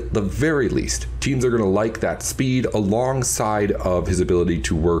 but at the very least, teams are going to like that speed alongside of his ability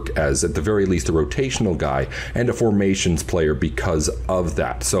to work as, at the very least, a rotational guy and a formations player because of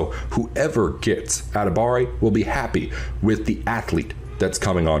that. So whoever gets Adebawore will be happy with the athlete that's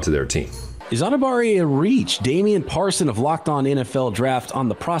coming onto their team. Is Adebawore a reach? Damian Parson of Locked On NFL Draft on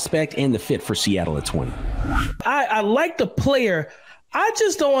the prospect and the fit for Seattle at 20. I like the player. I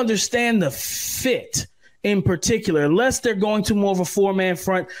just don't understand the fit in particular, unless they're going to more of a 4-man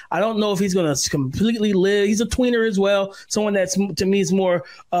front. I don't know if he's going to completely live. He's a tweener as well. Someone that's, to me, is more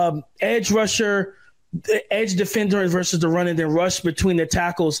edge rusher, edge defender versus the run and then rush between the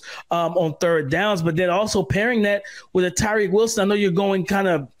tackles on third downs. But then also pairing that with a Tyreek Wilson. I know you're going kind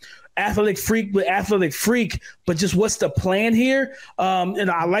of athletic freak, but just what's the plan here?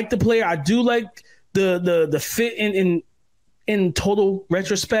 And I like the player. I do like the fit in total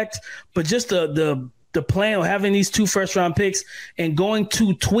retrospect, but just the plan of having these 2 first-round picks and going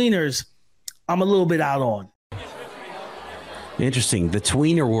 2 tweeners, I'm a little bit out on. Interesting. The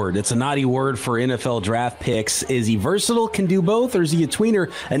tweener word. It's a naughty word for NFL draft picks. Is he versatile, can do both, or is he a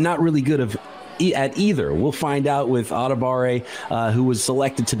tweener and not really good at either? We'll find out with Adebawore, who was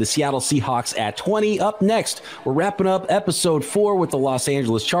selected to the Seattle Seahawks at 20. Up next, we're wrapping up episode 4 with the Los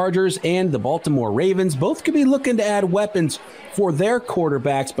Angeles Chargers and the Baltimore Ravens. Both could be looking to add weapons for their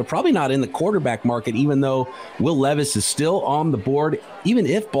quarterbacks, but probably not in the quarterback market, even though Will Levis is still on the board, even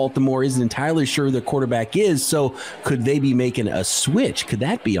if Baltimore isn't entirely sure who their quarterback is. So could they be making a switch? Could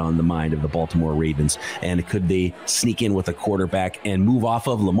that be on the mind of the Baltimore Ravens? And could they sneak in with a quarterback and move off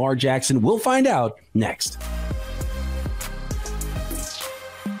of Lamar Jackson? We'll find out next.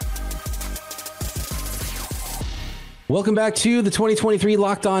 Welcome back to the 2023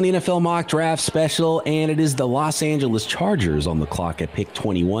 Locked On NFL Mock Draft Special, and it is the Los Angeles Chargers on the clock at pick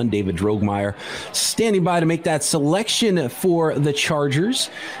 21. David Drogemeyer standing by to make that selection for the Chargers.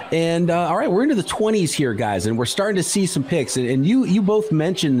 And all right, we're into the 20s here, guys, and we're starting to see some picks. And you both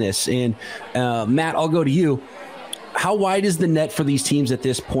mentioned this, and Matt, I'll go to you. How wide is the net for these teams at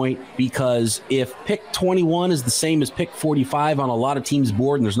this point? Because if pick 21 is the same as pick 45 on a lot of teams'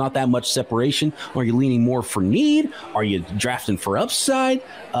 board and there's not that much separation, are you leaning more for need? Are you drafting for upside?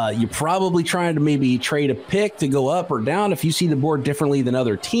 You're probably trying to maybe trade a pick to go up or down. If you see the board differently than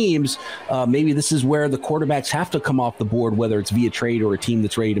other teams, maybe this is where the quarterbacks have to come off the board, whether it's via trade or a team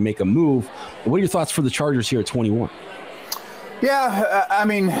that's ready to make a move. What are your thoughts for the Chargers here at 21? Yeah, I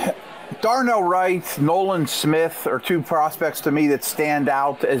mean, Darnell Wright, Nolan Smith are 2 prospects to me that stand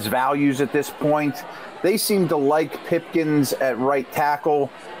out as values at this point. They seem to like Pipkins at right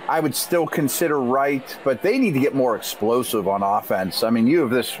tackle. I would still consider Wright, but they need to get more explosive on offense. I mean, you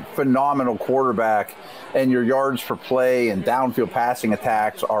have this phenomenal quarterback, and your yards per play and downfield passing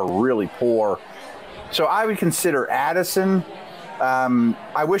attacks are really poor. So I would consider Addison.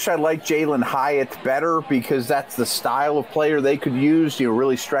 I wish I liked Jalen Hyatt better because that's the style of player they could use,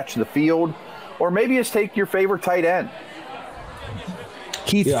 really stretch the field. Or maybe just take your favorite tight end.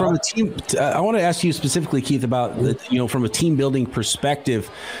 Keith, from a team, I want to ask you specifically, Keith, about from a team building perspective,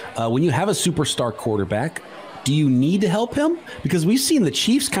 when you have a superstar quarterback, do you need to help him? Because we've seen the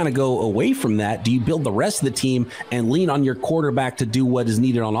Chiefs kind of go away from that. Do you build the rest of the team and lean on your quarterback to do what is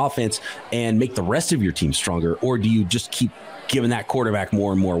needed on offense and make the rest of your team stronger? Or do you just keep giving that quarterback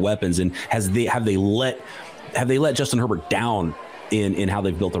more and more weapons? And have they let Justin Herbert down in how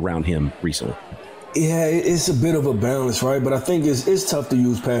they've built around him recently? Yeah, it's a bit of a balance, right? But I think it's tough to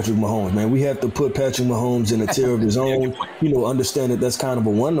use Patrick Mahomes, man. We have to put Patrick Mahomes in a tier of his own, understand that that's kind of a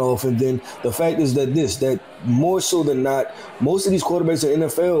one-off. And then the fact is that more so than not, most of these quarterbacks in the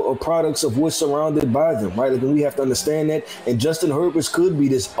NFL are products of what's surrounded by them, right? Like, we have to understand that. And Justin Herbert could be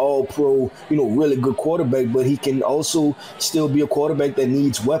this all-pro, really good quarterback, but he can also still be a quarterback that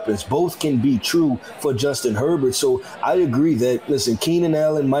needs weapons. Both can be true for Justin Herbert. So I agree that, listen, Keenan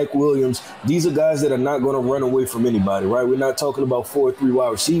Allen, Mike Williams, these are guys that are not going to run away from anybody, right? We're not talking about 4 or 3 wide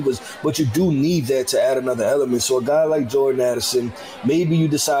receivers, but you do need that to add another element. So a guy like Jordan Addison, maybe you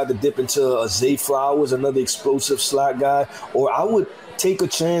decide to dip into a Zay Flowers, another explosive slot guy, or I would take a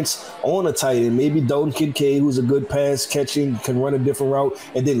chance on a tight end, maybe Dalton Kincaid, who's a good pass catching, can run a different route,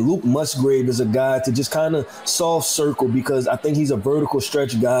 and then Luke Musgrave is a guy to just kind of soft circle, because I think he's a vertical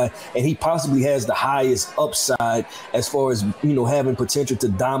stretch guy, and he possibly has the highest upside as far as having potential to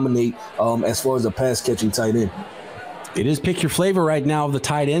dominate as far as a pass catching tight end. It is pick your flavor right now of the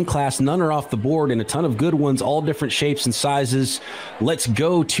tight end class. None are off the board, and a ton of good ones, all different shapes and sizes. Let's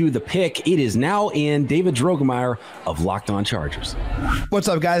go to the pick. It is now in. David Drogemeyer of Locked On Chargers. What's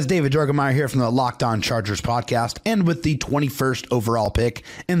up, guys? David Drogemeyer here from the Locked On Chargers podcast, and with the 21st overall pick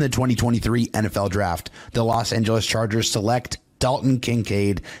in the 2023 NFL Draft, the Los Angeles Chargers select Dalton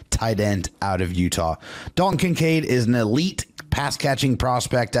Kincaid, tight end out of Utah. Dalton Kincaid is an elite pass-catching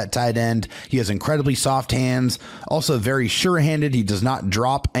prospect at tight end. He has incredibly soft hands, also very sure-handed. He does not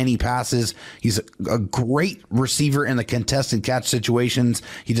drop any passes. He's a great receiver in the contested catch situations.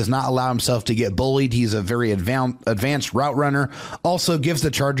 He does not allow himself to get bullied. He's a very advanced route runner. Also gives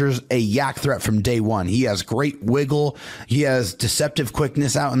the Chargers a yak threat from day one. He has great wiggle. He has deceptive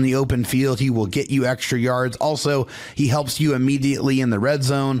quickness out in the open field. He will get you extra yards. Also, he helps you immediately in the red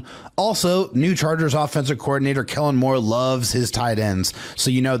zone. Also, new Chargers offensive coordinator Kellen Moore loves his tight ends.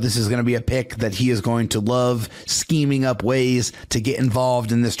 So this is going to be a pick that he is going to love, scheming up ways to get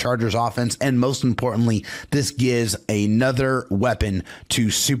involved in this Chargers offense. And most importantly, this gives another weapon to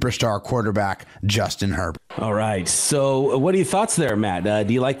superstar quarterback Justin Herbert. All right. So what are your thoughts there, Matt?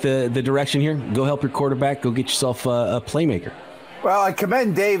 Do you like the direction here? Go help your quarterback. Go get yourself a playmaker. Well, I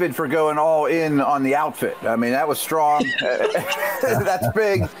commend David for going all in on the outfit. I mean, that was strong. That's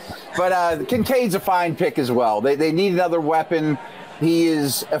big. But Kincaid's a fine pick as well. They need another weapon. He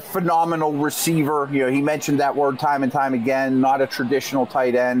is a phenomenal receiver. He mentioned that word time and time again, not a traditional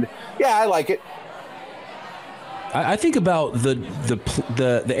tight end. Yeah, I like it. I think about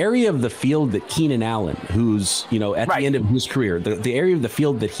the area of the field that Keenan Allen, who's at the end of his career, the area of the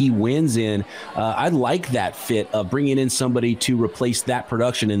field that he wins in. I like that fit of bringing in somebody to replace that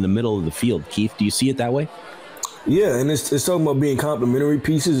production in the middle of the field. Keith, do you see it that way? Yeah, and it's talking about being complementary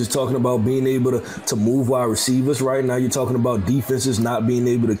pieces. It's talking about being able to move wide receivers. Right now, you're talking about defenses not being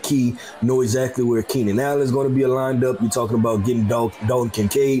able to know exactly where Keenan Allen is going to be lined up. You're talking about getting Dalton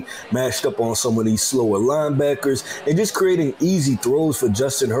Kincaid matched up on some of these slower linebackers and just creating easy throws for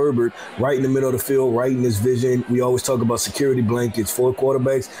Justin Herbert right in the middle of the field, right in his vision. We always talk about security blankets for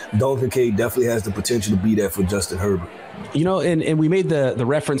quarterbacks. Dalton Kincaid definitely has the potential to be that for Justin Herbert. And we made the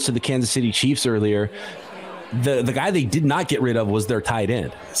reference to the Kansas City Chiefs earlier. The guy they did not get rid of was their tight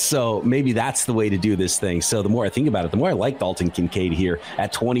end. So maybe that's the way to do this thing. So the more I think about it, the more I like Dalton Kincaid here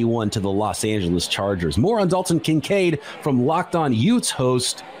at 21 to the Los Angeles Chargers. More on Dalton Kincaid from Locked On Utes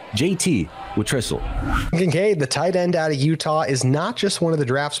host JT with Trissel. Kincaid, the tight end out of Utah, is not just one of the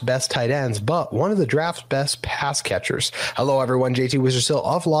draft's best tight ends, but one of the draft's best pass catchers. Hello, everyone. JT Wizardsill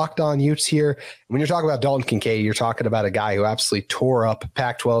of Locked On Utes here. When you're talking about Dalton Kincaid, you're talking about a guy who absolutely tore up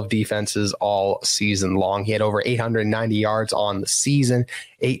Pac-12 defenses all season long. He had over 890 yards on the season,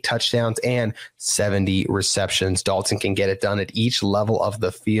 8 touchdowns, and 70 receptions. Dalton can get it done at each level of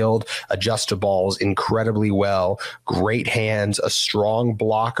the field, adjust to balls incredibly well, great hands, a strong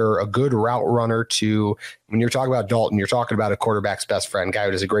blocker, a good route runner too. When you're talking about Dalton, you're talking about a quarterback's best friend, guy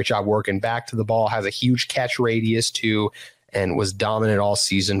who does a great job working back to the ball, has a huge catch radius too, and was dominant all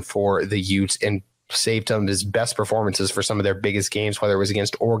season for the Utes and saved some of his best performances for some of their biggest games, whether it was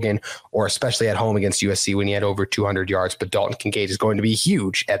against Oregon or especially at home against USC when he had over 200 yards. But Dalton Kincaid is going to be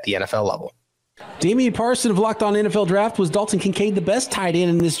huge at the NFL level. Damian Parson of Locked On NFL Draft. Was Dalton Kincaid the best tight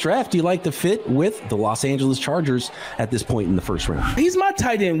end in this draft? Do you like the fit with the Los Angeles Chargers at this point in the first round? He's my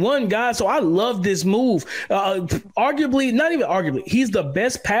tight end one, guy, so I love this move. Arguably, not even arguably, he's the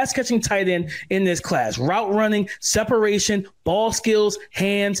best pass-catching tight end in this class. Route running, separation, ball skills,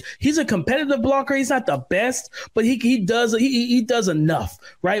 hands. He's a competitive blocker. He's not the best, but he does enough,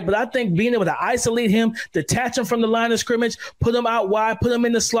 right? But I think being able to isolate him, detach him from the line of scrimmage, put him out wide, put him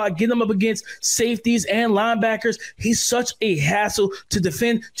in the slot, get him up against safeties and linebackers. He's such a hassle to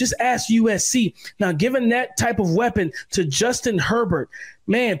defend. Just ask USC. Now, giving that type of weapon to Justin Herbert,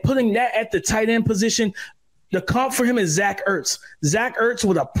 man, putting that at the tight end position, The comp for him is Zach Ertz. Zach Ertz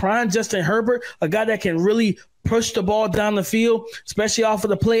with a prime Justin Herbert, a guy that can really push the ball down the field, especially off of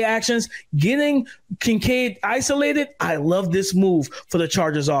the play actions. Getting Kincaid isolated, I love this move for the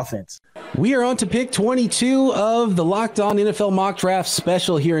Chargers offense. We are on to pick 22 of the Locked On NFL Mock Draft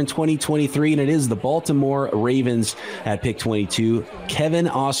special here in 2023, and it is the Baltimore Ravens at pick 22. Kevin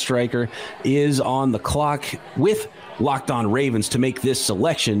Ostreicher is on the clock with Locked On Ravens to make this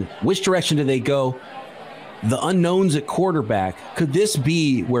selection. Which direction do they go? The unknowns at quarterback. Could this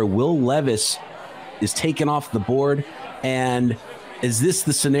be where Will Levis is taken off the board? And is this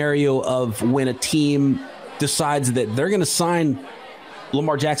the scenario of when a team decides that they're going to sign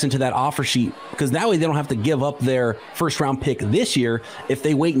Lamar Jackson to that offer sheet, because that way they don't have to give up their first round pick this year if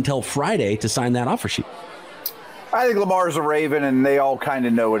they wait until Friday to sign that offer sheet? I think Lamar's a Raven, and they all kind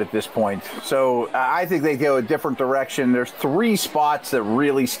of know it at this point. So I think they go a different direction. There's 3 spots that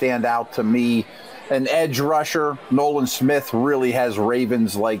really stand out to me. An edge rusher, Nolan Smith, really has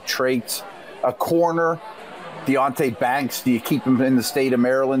Ravens-like traits. A corner, Deonte Banks, do you keep him in the state of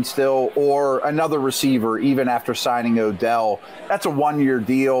Maryland still? Or another receiver, even after signing Odell. That's a 1-year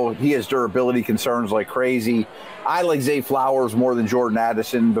deal. He has durability concerns like crazy. I like Zay Flowers more than Jordan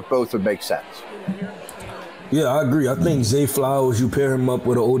Addison, but both would make sense. Yeah, I agree. I think Zay Flowers, you pair him up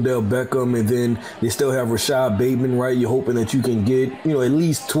with an Odell Beckham, and then they still have Rashad Bateman, right? You're hoping that you can get, at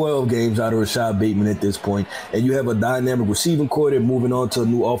least 12 games out of Rashad Bateman at this point. And you have a dynamic receiving core. They're moving on to a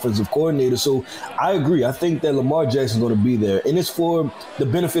new offensive coordinator. So I agree. I think that Lamar Jackson's going to be there. And it's for the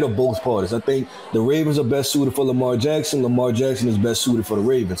benefit of both parties. I think the Ravens are best suited for Lamar Jackson. Lamar Jackson is best suited for the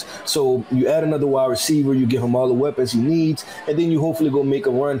Ravens. So you add another wide receiver, you give him all the weapons he needs, and then you hopefully go make a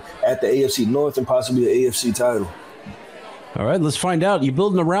run at the AFC North and possibly the AFC title. All right, let's find out. You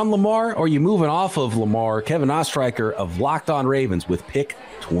building around Lamar or you moving off of Lamar? Kevin Ostreicher of Locked On Ravens with pick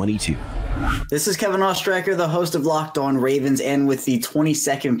 22. This is Kevin Ostreicher, the host of Locked On Ravens, and with the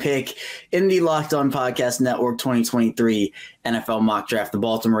 22nd pick in the Locked On Podcast Network 2023 NFL Mock Draft, the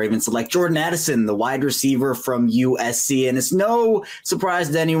Baltimore Ravens select Jordan Addison, the wide receiver from USC. And it's no surprise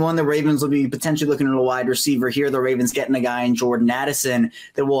to anyone, the Ravens will be potentially looking at a wide receiver here. The Ravens getting a guy in Jordan Addison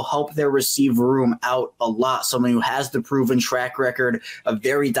that will help their receiver room out a lot. Someone who has the proven track record, a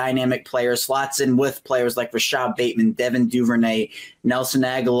very dynamic player, slots in with players like Rashad Bateman, Devin Duvernay, Nelson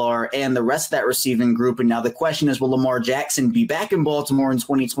Aguilar, and the rest of that receiving group. And now the question is, will Lamar Jackson be back in Baltimore in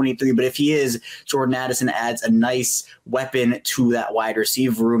 2023? But if he is, Jordan Addison adds a nice weapon to that wide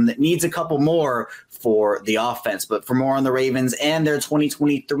receiver room that needs a couple more for the offense. But for more on the Ravens and their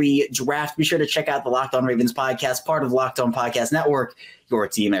 2023 draft, be sure to check out the Locked On Ravens podcast, part of the Locked On Podcast Network, your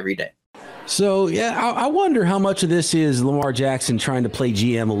team every day. So, yeah, I wonder how much of this is Lamar Jackson trying to play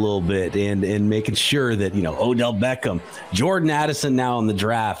GM a little bit and making sure that, Odell Beckham, Jordan Addison now in the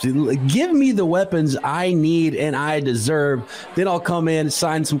draft. Give me the weapons I need and I deserve. Then I'll come in,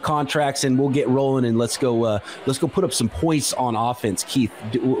 sign some contracts, and we'll get rolling, and let's go put up some points on offense. Keith,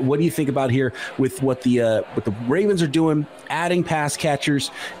 what do you think about here with what the Ravens are doing, adding pass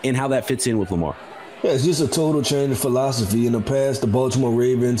catchers, and how that fits in with Lamar? Yeah, it's just a total change of philosophy. In the past, the Baltimore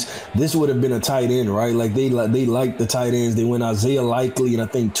Ravens, this would have been a tight end, right? Like they liked the tight ends. They went Isaiah Likely and I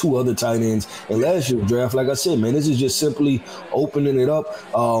think 2 other tight ends in last year's draft. Like I said, man, this is just simply opening it up,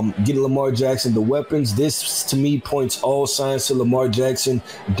 getting Lamar Jackson the weapons. This, to me, points all signs to Lamar Jackson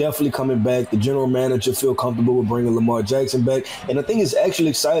definitely coming back. The general manager feel comfortable with bringing Lamar Jackson back. And I think it's actually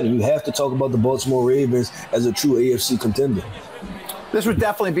exciting. You have to talk about the Baltimore Ravens as a true AFC contender. This would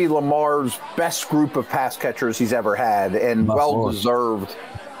definitely be Lamar's best group of pass catchers he's ever had, and well-deserved.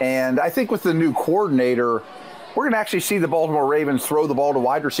 And I think with the new coordinator, we're going to actually see the Baltimore Ravens throw the ball to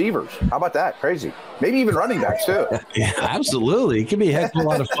wide receivers. How about that? Crazy. Maybe even running backs, too. Yeah, absolutely. It could be a heck of a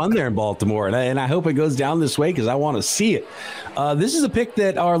lot of fun there in Baltimore, and I hope it goes down this way because I want to see it. This is a pick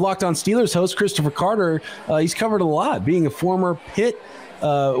that our Locked On Steelers host, Christopher Carter, he's covered a lot, being a former Pitt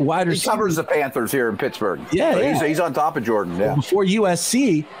wide receiver. He covers the Panthers here in Pittsburgh. Yeah, so he's on top of Jordan. Yeah. Before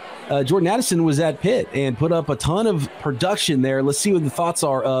USC, Jordan Addison was at Pitt and put up a ton of production there. Let's see what the thoughts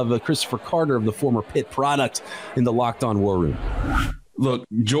are of Christopher Carter of the former Pitt product in the Locked On War Room. Look,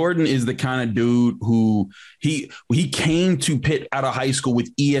 Jordan is the kind of dude who he came to Pitt out of high school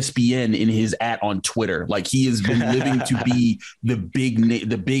with ESPN in his on Twitter. Like, he has been living to be the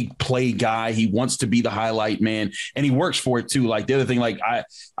big play guy. He wants to be the highlight man, and he works for it too. Like, the other thing, like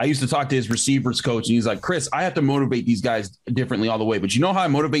I used to talk to his receivers coach, and he's like, Chris, I have to motivate these guys differently all the way. But you know how I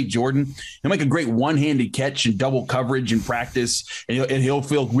motivate Jordan? He'll make a great one-handed catch and double coverage in practice, and he'll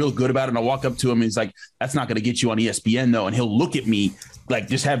feel real good about it. And I'll walk up to him, and he's like, that's not going to get you on ESPN though. And he'll look at me like,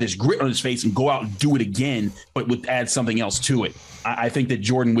 just have this grit on his face and go out and do it again, but add something else to it. I think that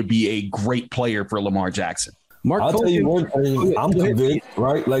Jordan would be a great player for Lamar Jackson. Mark, I'll tell you one thing. I'm convinced,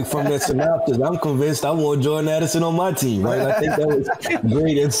 right? Like from that synopsis, I'm convinced I want Jordan Addison on my team, right? I think that was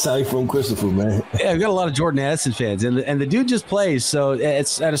great insight from Christopher, man. Yeah, we've got a lot of Jordan Addison fans, and the dude just plays. So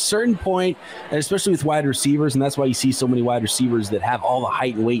it's at a certain point, and especially with wide receivers, and that's why you see so many wide receivers that have all the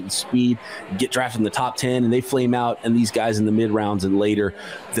height and weight and speed get drafted in the top 10, and they flame out, and these guys in the mid rounds and later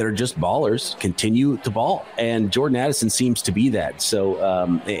that are just ballers continue to ball, and Jordan Addison seems to be that. So,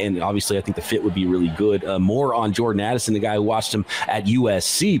 and obviously, I think the fit would be really good. More on Jordan Addison, the guy who watched him at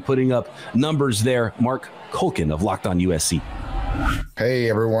USC, putting up numbers there. Mark Culkin of Locked On USC. Hey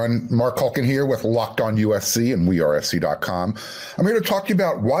everyone, Mark Culkin here with Locked On USC and wearesc.com. I'm here to talk to you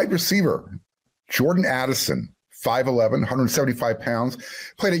about wide receiver Jordan Addison, 5'11", 175 pounds,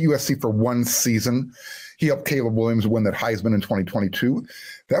 played at USC for one season. He helped Caleb Williams win that Heisman in 2022.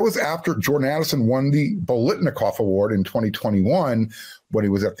 That was after Jordan Addison won the Bolitnikoff Award in 2021 when he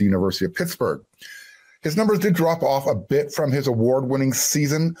was at the University of Pittsburgh. His numbers did drop off a bit from his award-winning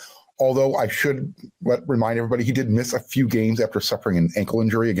season, although I should remind everybody he did miss a few games after suffering an ankle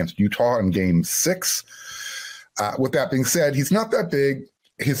injury against Utah in Game 6. With that being said, he's not that big.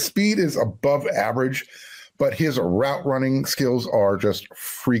 His speed is above average, but his route running skills are just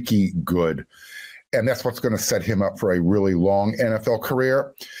freaky good. And that's what's going to set him up for a really long NFL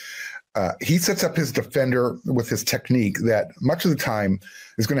career. He sets up his defender with his technique that much of the time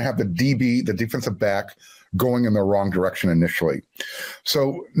is going to have the DB, the defensive back, going in the wrong direction initially.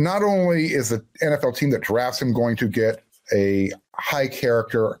 So not only is the NFL team that drafts him going to get a high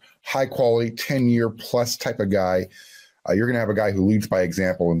character, high quality, 10-year plus type of guy, you're going to have a guy who leads by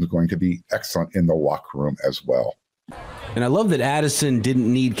example and is going to be excellent in the locker room as well. And I love that Addison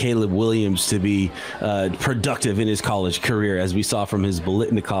didn't need Caleb Williams to be productive in his college career, as we saw from his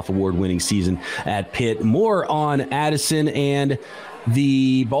Bolitnikoff Award-winning season at Pitt. More on Addison and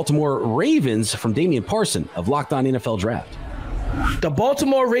the Baltimore Ravens from Damian Parson of Locked On NFL Draft. The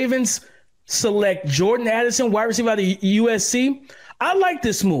Baltimore Ravens select Jordan Addison, wide receiver out of USC. I like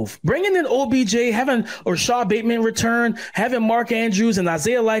this move. Bringing in OBJ, having Rashad Bateman return, having Mark Andrews and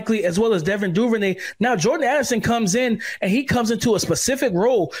Isaiah Likely, as well as Devin Duvernay. Now Jordan Addison comes in, and he comes into a specific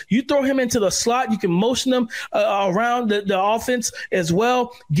role. You throw him into the slot. You can motion him around the offense as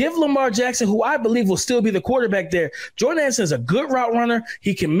well. Give Lamar Jackson, who I believe will still be the quarterback there. Jordan Addison is a good route runner.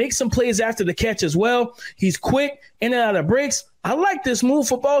 He can make some plays after the catch as well. He's quick in and out of breaks. I like this move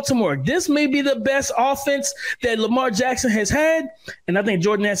for Baltimore. This may be the best offense that Lamar Jackson has had, and I think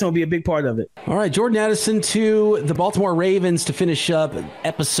Jordan Addison will be a big part of it. All right, Jordan Addison to the Baltimore Ravens to finish up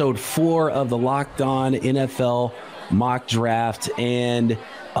episode 4 of the Locked On NFL Mock Draft. And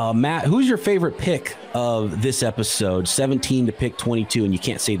Matt, who's your favorite pick of this episode? 17 to pick 22, and you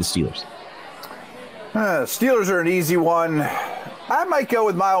can't say the Steelers. Steelers are an easy one. I might go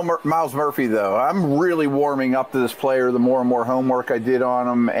with Miles Murphy, though. I'm really warming up to this player the more and more homework I did on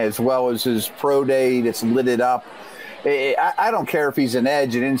him, as well as his pro day that's lit it up. I don't care if he's an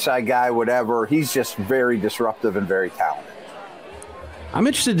edge, an inside guy, whatever. He's just very disruptive and very talented. I'm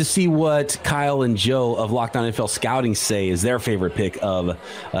interested to see what Kyle and Joe of Locked On NFL Scouting say is their favorite pick of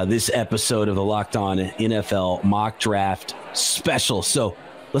this episode of the Locked On NFL Mock Draft Special. So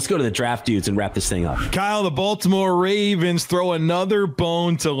let's go to the draft dudes and wrap this thing up. Kyle, the Baltimore Ravens throw another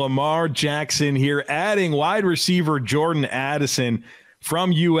bone to Lamar Jackson here, adding wide receiver Jordan Addison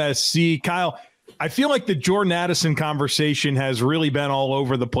from USC. Kyle, I feel like the Jordan Addison conversation has really been all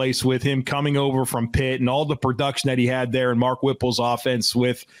over the place with him coming over from Pitt and all the production that he had there in Mark Whipple's offense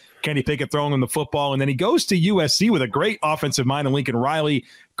with Kenny Pickett throwing him the football. And then he goes to USC with a great offensive mind in Lincoln Riley,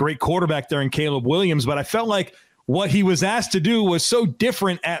 great quarterback there in Caleb Williams. But I felt like what he was asked to do was so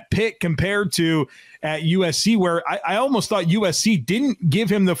different at Pitt compared to at USC, where I almost thought USC didn't give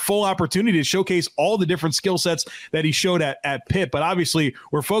him the full opportunity to showcase all the different skill sets that he showed at Pitt. But obviously,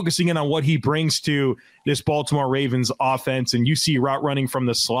 we're focusing in on what he brings to this Baltimore Ravens offense, and you see route running from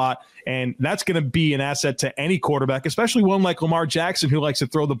the slot, and that's going to be an asset to any quarterback, especially one like Lamar Jackson, who likes to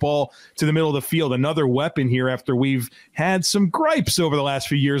throw the ball to the middle of the field. Another weapon here after we've had some gripes over the last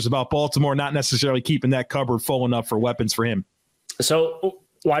few years about Baltimore not necessarily keeping that cupboard full enough for weapons for him. So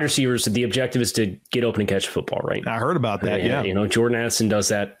wide receivers, the objective is to get open and catch football, right? I heard about that, yeah. You know, Jordan Addison does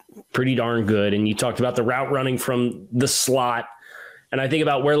that pretty darn good. And you talked about the route running from the slot. And I think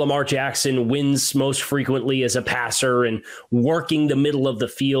about where Lamar Jackson wins most frequently as a passer and working the middle of the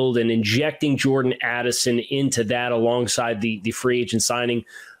field and injecting Jordan Addison into that alongside the free agent signing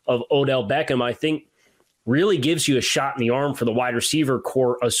of Odell Beckham, I think really gives you a shot in the arm for the wide receiver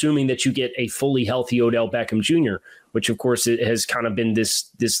core, assuming that you get a fully healthy Odell Beckham Jr., which, of course, it has kind of been this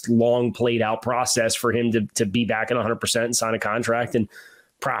long played out process for him to be back at 100% and sign a contract. And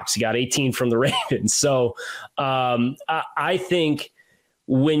props. He got 18 from the Ravens. So I think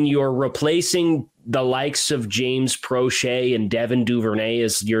when you're replacing the likes of James Prochet and Devin Duvernay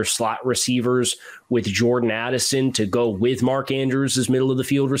as your slot receivers with Jordan Addison to go with Mark Andrews as middle of the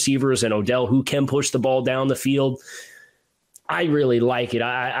field receivers and Odell, who can push the ball down the field, I really like it.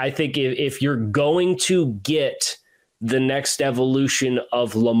 I think if you're going to get the next evolution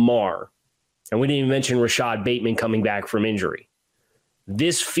of Lamar, and we didn't even mention Rashad Bateman coming back from injury,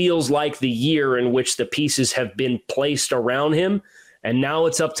 this feels like the year in which the pieces have been placed around him, and now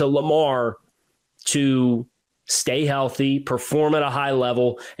it's up to Lamar to stay healthy, perform at a high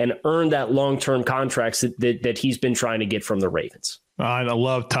level, and earn that long-term contracts that he's been trying to get from the Ravens. I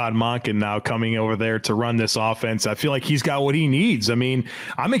love Todd Monken now coming over there to run this offense. I feel like he's got what he needs. I mean,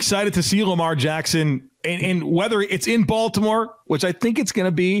 I'm excited to see Lamar Jackson, and whether it's in Baltimore, which I think it's going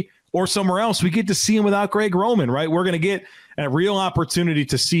to be, or somewhere else, we get to see him without Greg Roman, right? We're going to get a real opportunity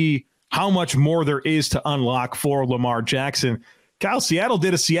to see how much more there is to unlock for Lamar Jackson. Kyle, Seattle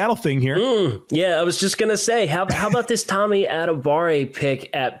did a Seattle thing here. Yeah, I was just going to say, how about this Tommy Adebawore pick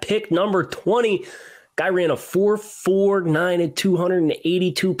at pick number 20? Guy ran a 4.49 at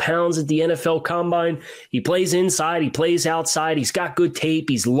 282 pounds at the NFL Combine. He plays inside. He plays outside. He's got good tape.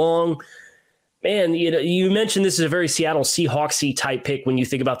 He's long. Man, you mentioned this is a very Seattle Seahawksy type pick when you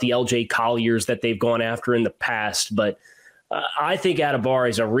think about the LJ Colliers that they've gone after in the past, but I think Adebawore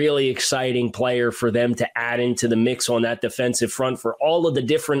is a really exciting player for them to add into the mix on that defensive front for all of the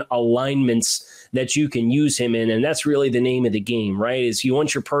different alignments that you can use him in. And that's really the name of the game, right? Is you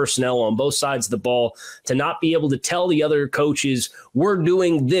want your personnel on both sides of the ball to not be able to tell the other coaches, we're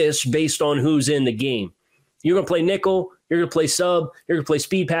doing this based on who's in the game. You're going to play nickel, you're going to play sub, you're going to play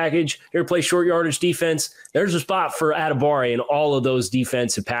speed package, you're going to play short yardage defense. There's a spot for Adebawore in all of those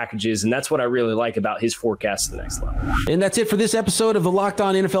defensive packages, and that's what I really like about his forecast to the next level. And that's it for this episode of the Locked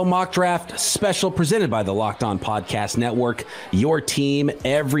On NFL Mock Draft Special presented by the Locked On Podcast Network, your team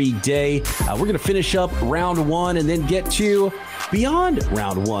every day. We're going to finish up round one and then get to beyond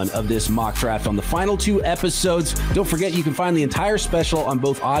round one of this mock draft on the final two episodes. Don't forget, you can find the entire special on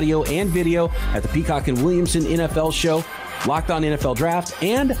both audio and video at the Peacock and Williamson NFL show, Locked On NFL Draft,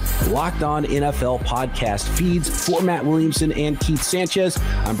 and Locked On NFL podcast feeds for Matt Williamson and Keith Sanchez.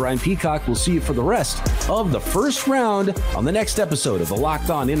 I'm Brian Peacock. We'll see you for the rest of the first round on the next episode of the Locked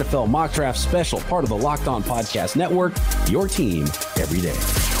On NFL Mock Draft Special, part of the Locked On Podcast Network, your team every day.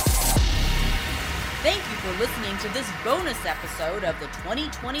 Thank you for listening to this bonus episode of the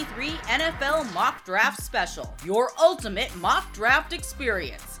 2023 NFL Mock Draft Special, your ultimate mock draft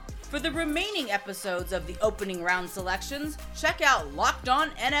experience. For the remaining episodes of the opening round selections, check out Locked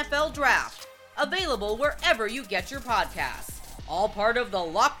On NFL Draft, available wherever you get your podcasts. All part of the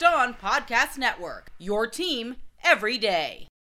Locked On Podcast Network, your team every day.